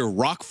 I can clear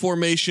rock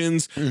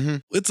formations. Mm-hmm.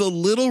 It's a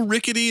little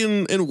rickety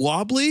and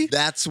wobbly.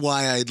 That's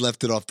why I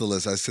left it off the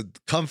list. I said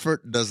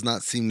comfort does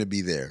not seem to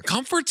be there.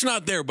 Comfort's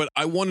not there, but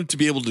I wanted to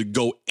be able to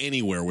go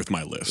anywhere with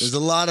my list. There's a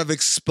lot of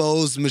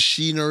exposed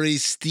machinery,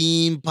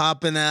 steam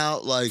popping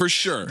out. Like For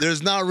sure.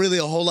 There's not really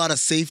a whole lot of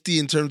safety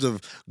in terms of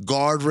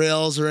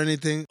guardrails or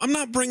anything. I'm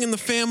not bringing the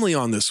family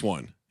on this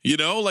one. You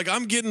know, like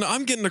I'm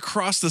getting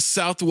across the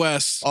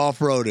Southwest.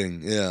 Off-roading.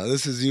 Yeah,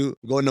 this is you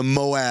going to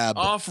Moab.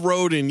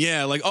 Off-roading,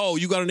 yeah. Like, oh,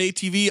 you got an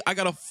ATV? I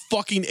got a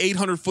fucking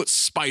 800-foot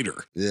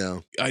spider.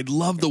 Yeah. I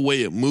love the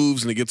way it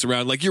moves and it gets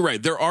around. Like, you're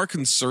right. There are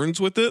concerns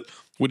with it,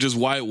 which is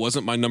why it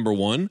wasn't my number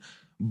one.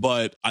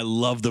 But I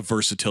love the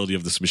versatility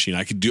of this machine.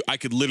 I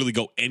could literally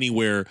go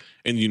anywhere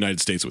in the United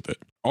States with it.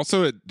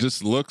 Also, it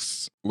just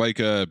looks like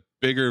a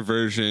bigger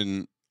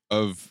version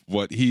of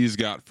what he's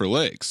got for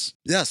legs.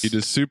 Yes. He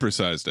just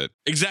supersized it.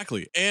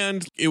 Exactly.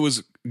 And it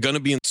was going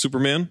to be in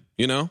Superman,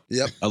 you know?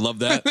 Yep. I love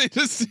that.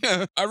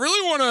 I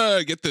really want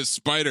to get this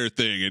spider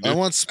thing. I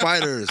want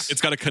spiders.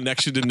 It's got a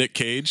connection to Nick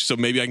Cage, so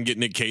maybe I can get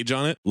Nick Cage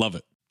on it. Love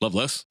it. Love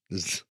less.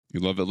 You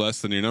love it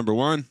less than your number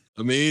one?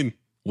 I mean,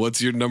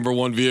 what's your number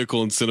one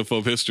vehicle in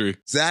Cinephobe history?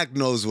 Zach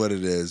knows what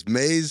it is.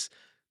 Maze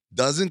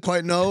doesn't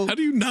quite know. How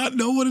do you not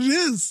know what it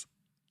is?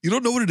 You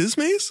don't know what it is,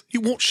 Maze? He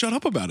won't shut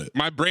up about it.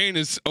 My brain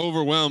is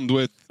overwhelmed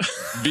with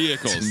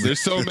vehicles. There's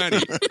so many.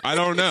 I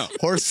don't know.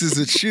 Horses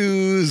and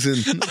shoes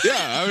and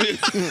yeah, I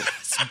mean,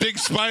 big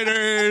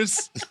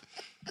spiders.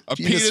 A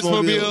penis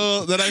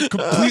mobile that I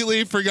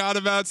completely forgot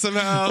about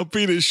somehow. A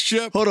penis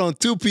ship. Hold on,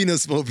 2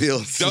 penis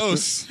mobiles.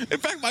 Dose. In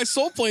fact, my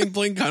soul plane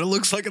kind of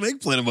looks like an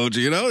eggplant emoji,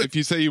 you know? If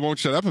you say you won't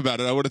shut up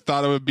about it, I would have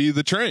thought it would be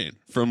the train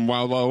from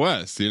Wild Wild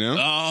West, you know?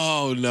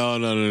 Oh, no.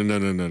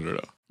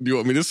 Do you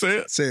want me to say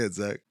it? Say it,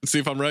 Zach. See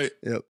if I'm right.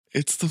 Yep.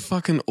 It's the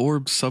fucking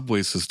orb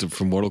subway system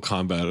from Mortal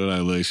Kombat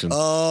Annihilation.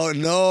 Oh,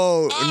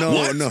 no.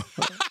 No.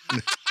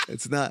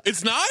 It's not.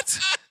 It's not?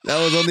 That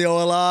was on the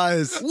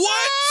OLIs.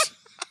 What?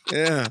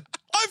 Yeah.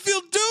 I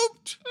feel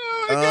duped.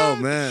 Oh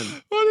man.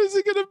 What is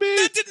it going to be?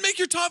 That didn't make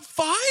your top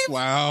 5?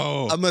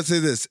 Wow. I'm going to say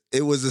this.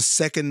 It was the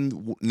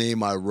second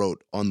name I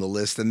wrote on the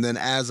list. And then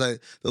as the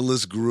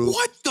list grew.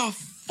 What the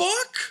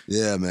fuck?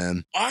 Yeah,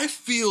 man. I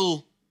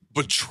feel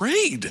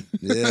betrayed.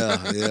 Yeah.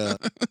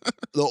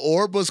 The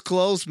orb was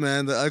close,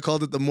 man. I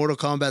called it the Mortal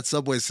Kombat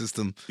subway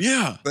system.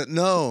 Yeah. But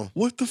no.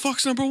 What the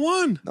fuck's number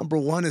 1? Number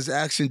 1 is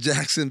Action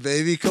Jackson,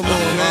 baby. Come on,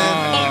 man.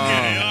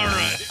 Okay, all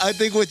right. I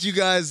think what you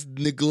guys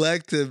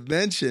neglect to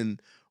mention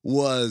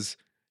was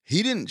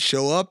he didn't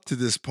show up to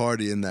this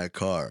party in that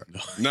car.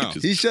 No.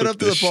 He showed up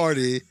to the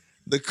party.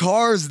 The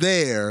car's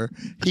there.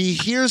 He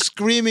hears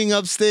screaming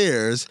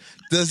upstairs.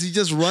 Does he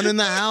just run in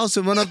the house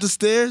and run up the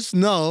stairs?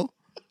 No.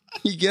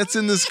 He gets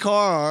in this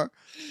car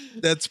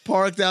that's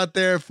parked out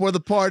there for the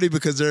party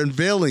because they're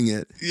unveiling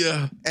it.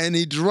 Yeah. And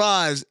he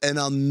drives, and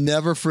I'll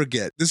never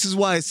forget. This is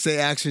why I say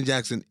Action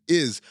Jackson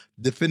is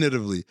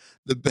definitively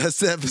the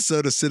best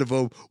episode of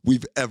Cinephobe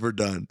we've ever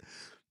done.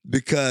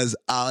 Because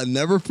I'll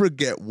never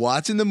forget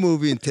watching the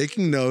movie and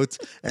taking notes,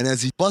 and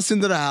as he busts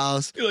into the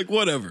house. You're like,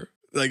 whatever.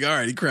 Like, all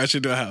right, he crashed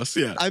into a house.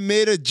 Yeah. I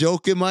made a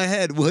joke in my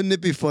head. Wouldn't it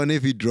be funny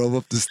if he drove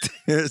up the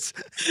stairs?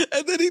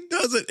 And then he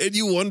does it. And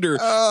you wonder,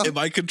 am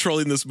I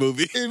controlling this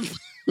movie?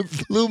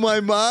 It blew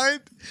my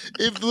mind.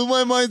 It blew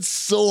my mind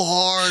so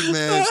hard,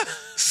 man.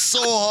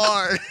 So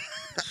hard.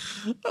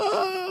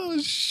 Oh,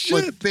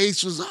 shit. My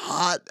face was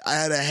hot. I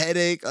had a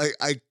headache.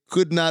 I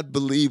could not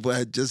believe what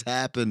had just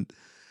happened.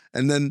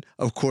 And then,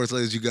 of course,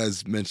 as you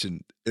guys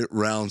mentioned, it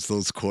rounds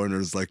those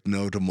corners like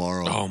no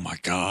tomorrow. Oh, my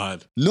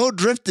God. No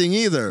drifting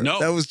either. No.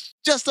 That was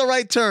just the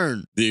right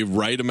turn. The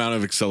right amount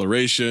of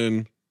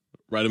acceleration,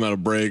 right amount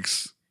of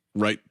brakes,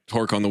 right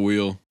torque on the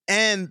wheel.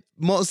 And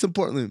most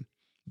importantly,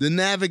 the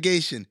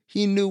navigation.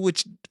 He knew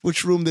which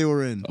room they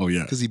were in. Oh,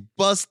 yeah. Because he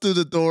busts through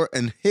the door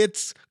and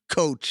hits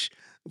Coach,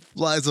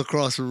 flies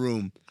across the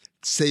room,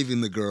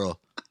 saving the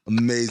girl.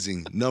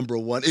 Amazing. Number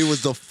 1. It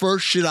was the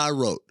first shit I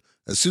wrote.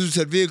 As soon as we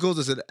said vehicles,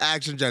 I said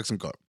Action Jackson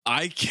car.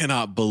 I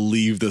cannot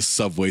believe the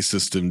subway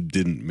system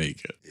didn't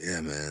make it.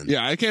 Yeah, man.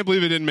 Yeah, I can't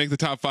believe it didn't make the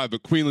top 5,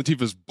 but Queen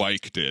Latifah's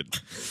bike did.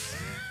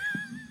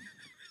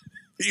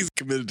 He's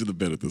committed to the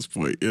bit at this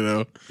point, you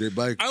know? Great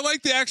bike. I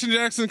like the Action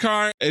Jackson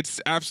car.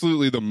 It's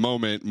absolutely the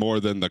moment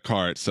more than the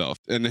car itself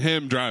and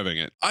him driving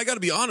it. I got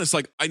to be honest,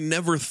 like, I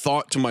never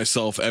thought to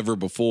myself ever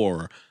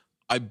before,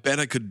 I bet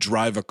I could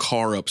drive a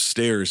car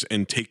upstairs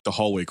and take the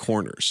hallway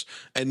corners.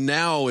 And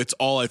now it's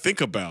all I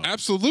think about.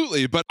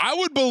 Absolutely. But I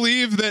would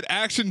believe that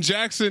Action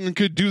Jackson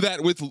could do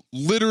that with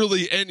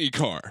literally any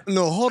car.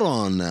 No, hold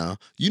on now.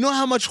 You know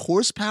how much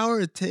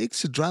horsepower it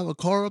takes to drive a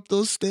car up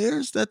those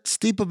stairs? That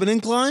steep of an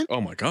incline? Oh,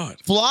 my God.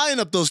 Flying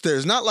up those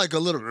stairs, not like a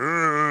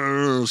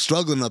little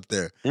struggling up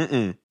there.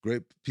 Mm-mm.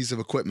 Great piece of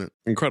equipment.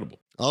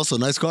 Incredible. Also,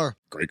 nice car.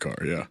 Great car,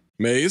 yeah.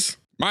 Maze?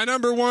 My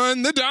number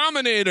 1, the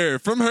Dominator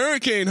from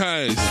Hurricane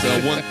Heist,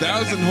 a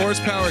 1,000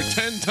 horsepower,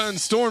 10-ton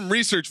storm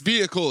research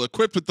vehicle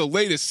equipped with the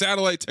latest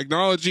satellite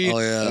technology. Oh,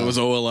 yeah. That was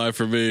OLI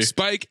for me.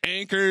 Spike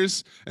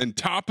anchors and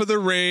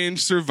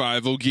top-of-the-range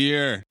survival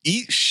gear.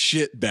 Eat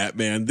shit,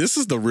 Batman. This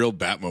is the real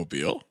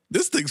Batmobile.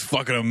 This thing's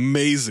fucking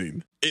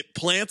amazing. It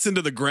plants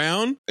into the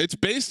ground. It's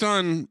based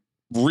on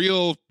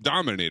real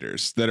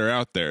Dominators that are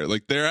out there.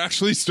 Like, they're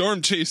actually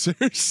storm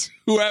chasers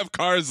who have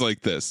cars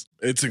like this.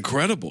 It's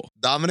incredible.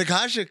 Dominic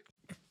Hasek.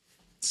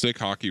 Sick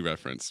hockey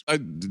reference. I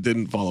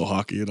didn't follow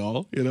hockey at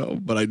all, you know,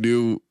 but I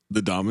knew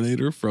the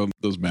Dominator from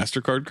those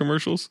MasterCard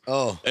commercials.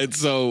 Oh. And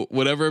so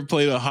whenever I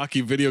played a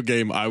hockey video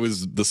game, I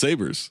was the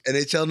Sabres.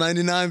 NHL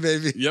 99,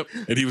 baby. Yep.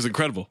 And he was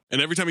incredible. And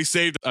every time he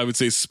saved, I would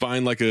say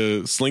spine like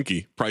a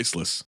slinky,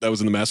 priceless. That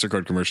was in the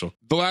MasterCard commercial.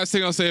 The last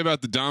thing I'll say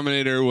about the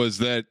Dominator was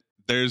that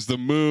there's the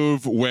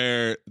move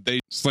where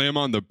they slam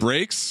on the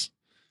brakes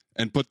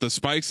and put the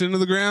spikes into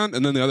the ground,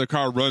 and then the other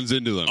car runs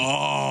into them.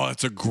 Oh,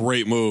 it's a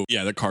great move.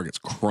 Yeah, that car gets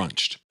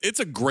crunched. It's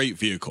a great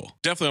vehicle.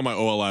 Definitely on my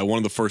OLI, one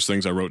of the first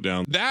things I wrote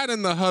down. That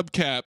and the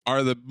hubcap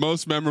are the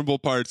most memorable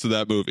parts of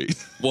that movie.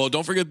 Well,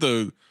 don't forget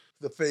the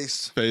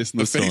face. Face in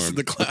the storm. Face of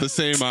the cloud. With the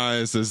same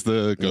eyes as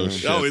the ghost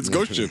ship. Oh, it's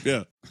Ghost Ship,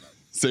 yeah.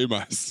 Same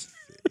eyes.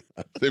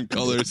 Same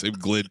color, same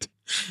glint.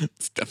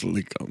 It's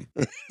definitely come.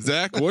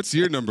 Zach, what's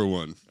your number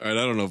one? All right,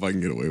 I don't know if I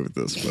can get away with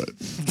this, but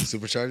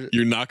Supercharger?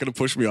 You're not going to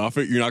push me off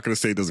it. You're not going to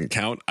say it doesn't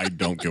count. I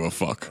don't give a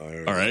fuck. All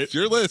right? It's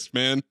your list,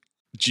 man.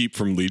 Jeep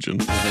from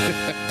Legion.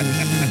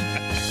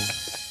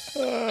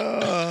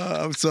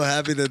 I'm so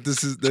happy that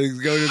there's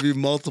going to be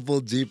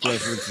multiple Jeep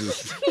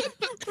references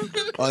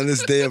on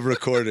this day of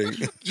recording.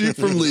 Jeep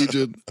from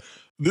Legion.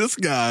 This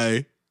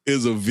guy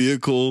is a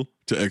vehicle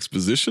to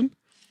exposition.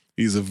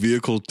 He's a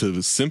vehicle to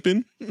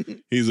simping.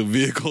 He's a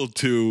vehicle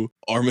to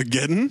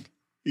Armageddon.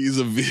 He's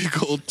a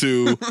vehicle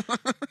to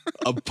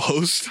a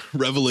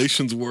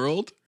post-Revelations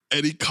world.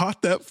 And he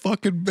caught that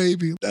fucking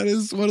baby. That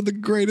is one of the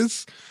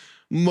greatest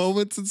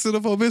moments in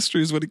CINEPHOBE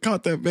history is when he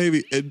caught that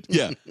baby. And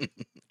yeah,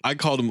 I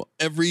called him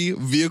every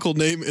vehicle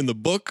name in the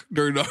book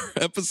during our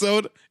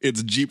episode.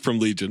 It's Jeep from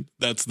Legion.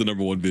 That's the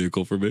number one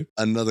vehicle for me.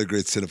 Another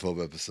great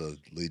CINEPHOBE episode,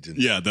 Legion.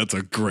 Yeah, that's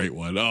a great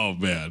one. Oh,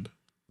 man.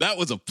 That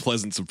was a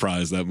pleasant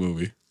surprise, that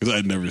movie, because I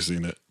had never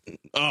seen it.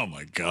 Oh,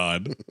 my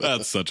God.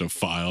 That's such a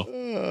file.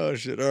 Oh,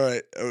 shit. All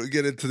right. We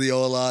get into the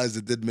OLIs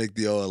that did make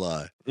the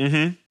OLI.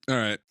 Mm-hmm. All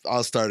right.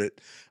 I'll start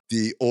it.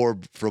 The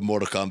orb from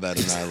Mortal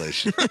Kombat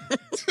Annihilation.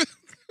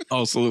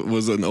 Also, it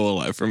was an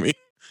OLI for me.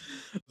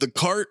 The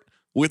cart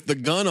with the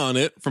gun on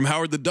it from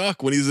Howard the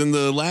Duck when he's in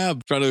the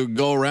lab trying to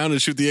go around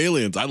and shoot the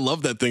aliens. I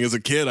loved that thing as a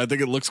kid. I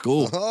think it looks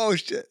cool. Oh,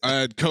 shit. I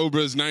had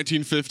Cobra's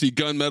 1950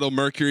 gunmetal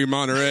Mercury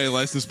Monterey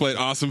license plate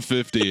Awesome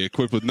 50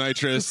 equipped with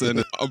nitrous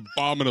and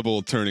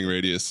abominable turning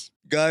radius.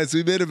 Guys,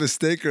 we made a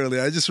mistake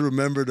earlier. I just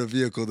remembered a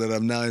vehicle that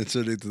I'm now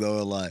inserting to the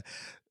OLI.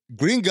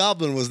 Green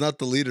Goblin was not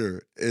the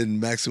leader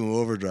in Maximum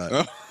Overdrive.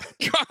 Oh,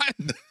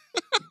 God.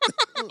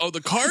 Oh,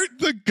 the cart?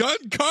 The gun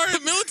cart? The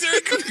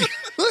military cart?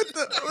 with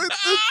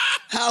the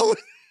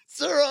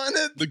howitzer on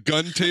it? The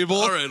gun table?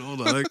 All right,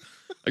 hold on.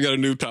 I got a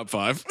new top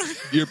 5.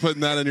 You're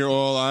putting that in your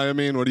OLI, I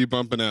mean? What are you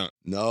bumping out?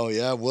 No,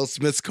 yeah. Will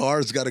Smith's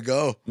car's got to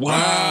go.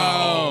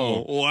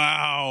 Wow.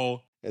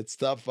 Wow. It's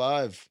top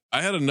 5.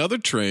 I had another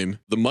train,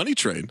 the money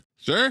train.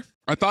 Sure.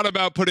 I thought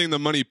about putting the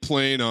money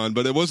plane on,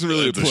 but it wasn't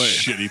really It's a plane.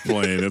 shitty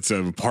plane. It's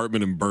an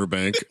apartment in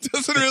Burbank. It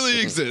doesn't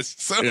really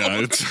exist. So. Yeah,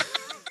 it's...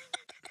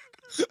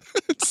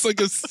 It's like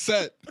a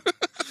set.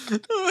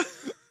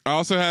 I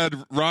also had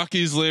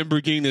Rocky's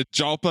Lamborghini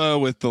Jalpa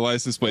with the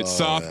license plate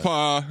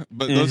Southpaw,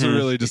 but those are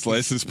really just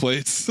license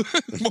plates.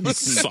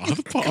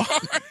 Southpaw?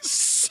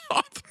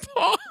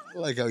 Southpaw? I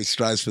like how he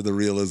strives for the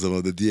realism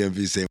of the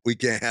DMV saying, we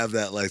can't have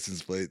that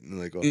license plate. And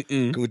like, well,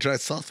 can we try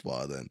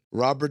Southpaw then?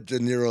 Robert De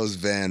Niro's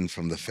van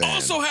from The Fan.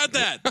 Also had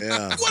that.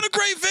 Yeah. What a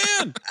great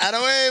van.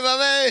 Away,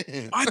 my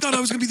man. I thought I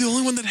was going to be the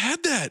only one that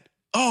had that.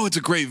 Oh, it's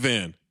a great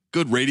van.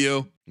 Good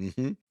radio.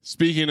 Mm-hmm.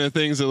 Speaking of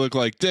things that look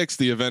like dicks,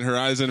 the Event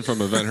Horizon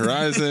from Event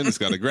Horizon. It's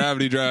got a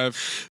gravity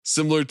drive.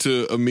 Similar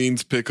to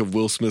Amin's pick of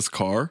Will Smith's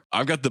car.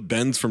 I've got the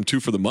Benz from Two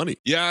for the Money.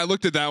 Yeah, I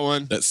looked at that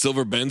one. That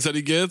silver Benz that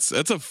he gets,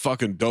 that's a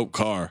fucking dope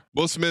car.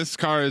 Will Smith's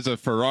car is a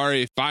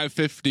Ferrari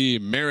 550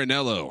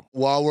 Maranello.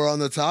 While we're on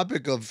the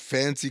topic of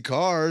fancy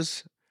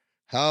cars,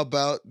 how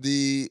about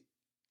the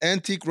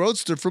antique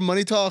roadster from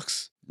Money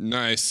Talks?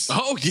 Nice.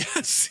 Oh,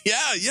 yes.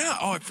 Yeah.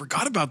 Oh, I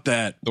forgot about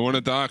that. The one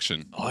at the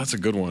auction. Oh, that's a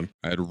good one.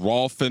 I had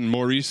Rolf and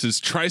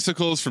Maurice's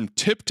tricycles from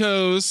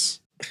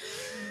Tiptoes.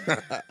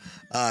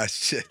 Ah,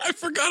 shit. I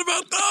forgot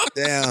about that.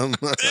 Damn.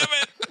 Damn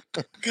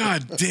it.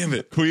 God damn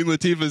it. Queen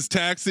Latifah's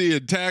Taxi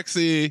and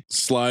Taxi.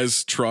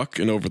 Sly's truck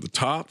and Over the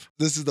Top.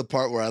 This is the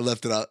part where I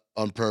left it out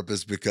on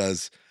purpose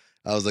because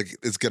I was like,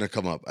 it's going to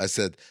come up. I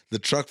said, the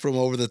truck from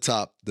Over the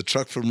Top, the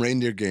truck from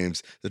Reindeer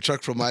Games, the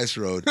truck from Ice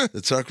Road,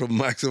 the truck from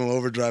Maximum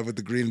Overdrive with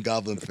the green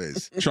goblin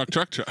face. Truck.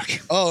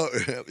 Oh,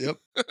 yep.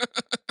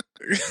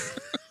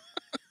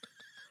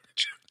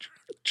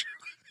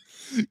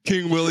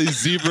 King Willie's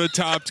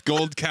zebra-topped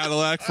gold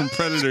Cadillac from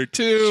Predator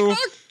 2.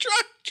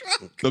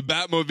 Truck. The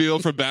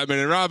Batmobile from Batman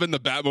and Robin. The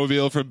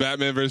Batmobile from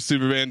Batman vs.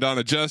 Superman Dawn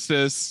of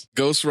Justice.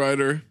 Ghost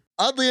Rider.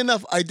 Oddly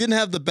enough, I didn't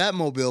have the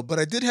Batmobile, but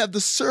I did have the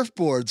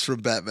surfboards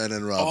from Batman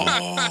and Robin.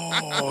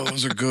 Oh,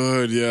 those are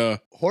good, yeah.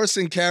 Horse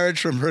and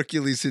carriage from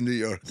Hercules in New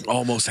York.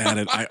 Almost had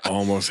it. I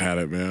almost had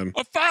it, man.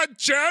 A fine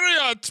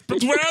chariot,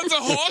 but where are the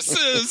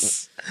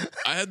horses?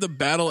 I had the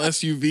Battle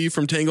SUV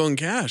from Tango and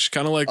Cash,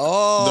 kind of like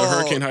the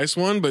Hurricane Heist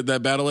one, but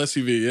that Battle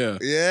SUV, yeah.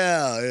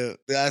 Yeah.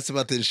 That's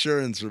about the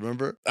insurance,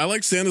 remember? I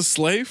like Santa's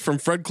Sleigh from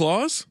Fred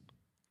Claus.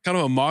 Kind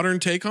of a modern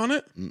take on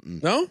it.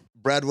 No?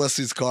 Brad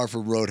Wesley's car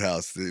from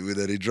Roadhouse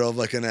that he drove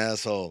like an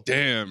asshole.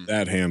 Damn.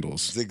 That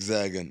handles.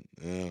 Zigzagging.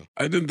 Yeah.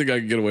 I didn't think I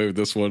could get away with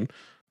this one.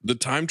 The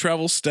time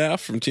travel staff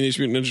from Teenage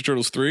Mutant Ninja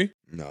Turtles 3.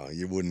 No,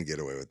 you wouldn't get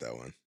away with that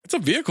one. It's a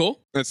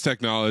vehicle. That's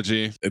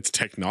technology. It's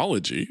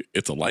technology.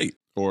 It's a light.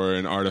 Or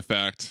an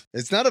artifact.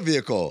 It's not a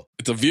vehicle.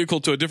 It's a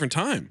vehicle to a different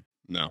time.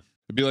 No.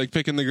 It'd be like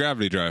picking the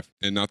gravity drive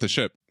and not the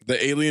ship.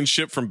 The alien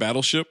ship from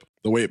Battleship,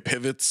 the way it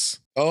pivots.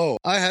 Oh,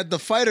 I had the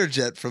fighter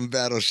jet from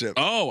Battleship.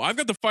 Oh, I've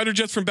got the fighter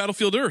jets from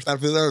Battlefield Earth.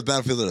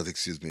 Battlefield Earth,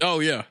 excuse me.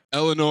 Oh, yeah.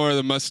 Eleanor,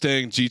 the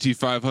Mustang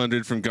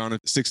GT500 from Gone in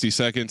 60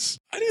 Seconds.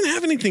 I didn't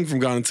have anything from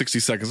Gone in 60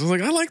 Seconds. I was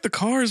like, I like the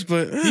cars,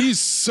 but... He's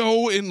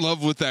so in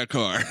love with that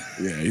car.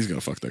 Yeah, he's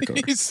going to fuck that car.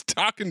 He's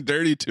talking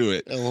dirty to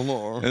it.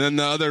 Eleanor. And then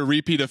the other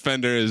repeat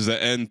offender is the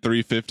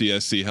N350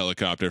 SC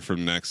helicopter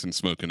from Next and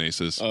Smoking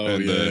Aces. Oh,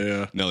 and yeah,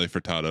 the Nelly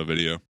Furtado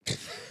video.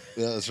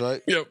 Yeah, that's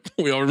right. Yep,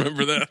 we all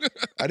remember that.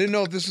 I didn't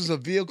know if this was a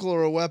vehicle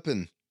or a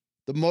weapon.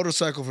 The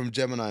motorcycle from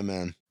Gemini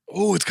Man.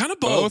 Oh, it's kind of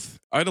both.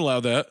 I'd allow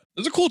that.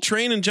 There's a cool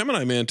train in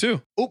Gemini Man,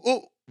 too.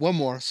 Oh, one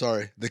more.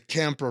 Sorry. The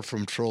camper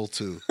from Troll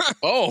 2.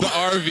 Oh. The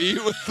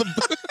RV with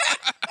the...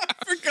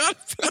 I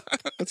forgot.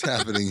 What's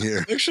happening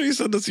here? Make sure you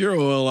send us your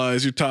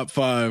OLIs, your top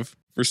 5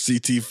 for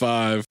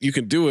CT5. You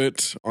can do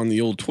it on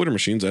the old Twitter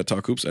machines at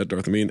TalkHoops, at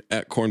Darth Amin,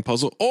 at Corn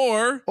Puzzle,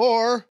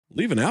 or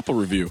leave an Apple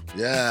review.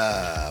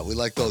 Yeah, we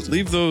like those.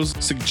 Leave those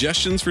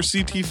suggestions for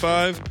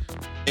CT5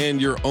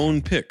 and your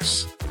own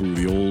picks through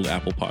the old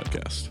Apple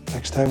podcast.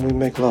 Next time we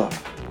make love,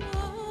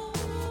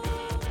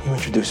 you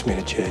introduce me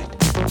to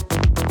Jade.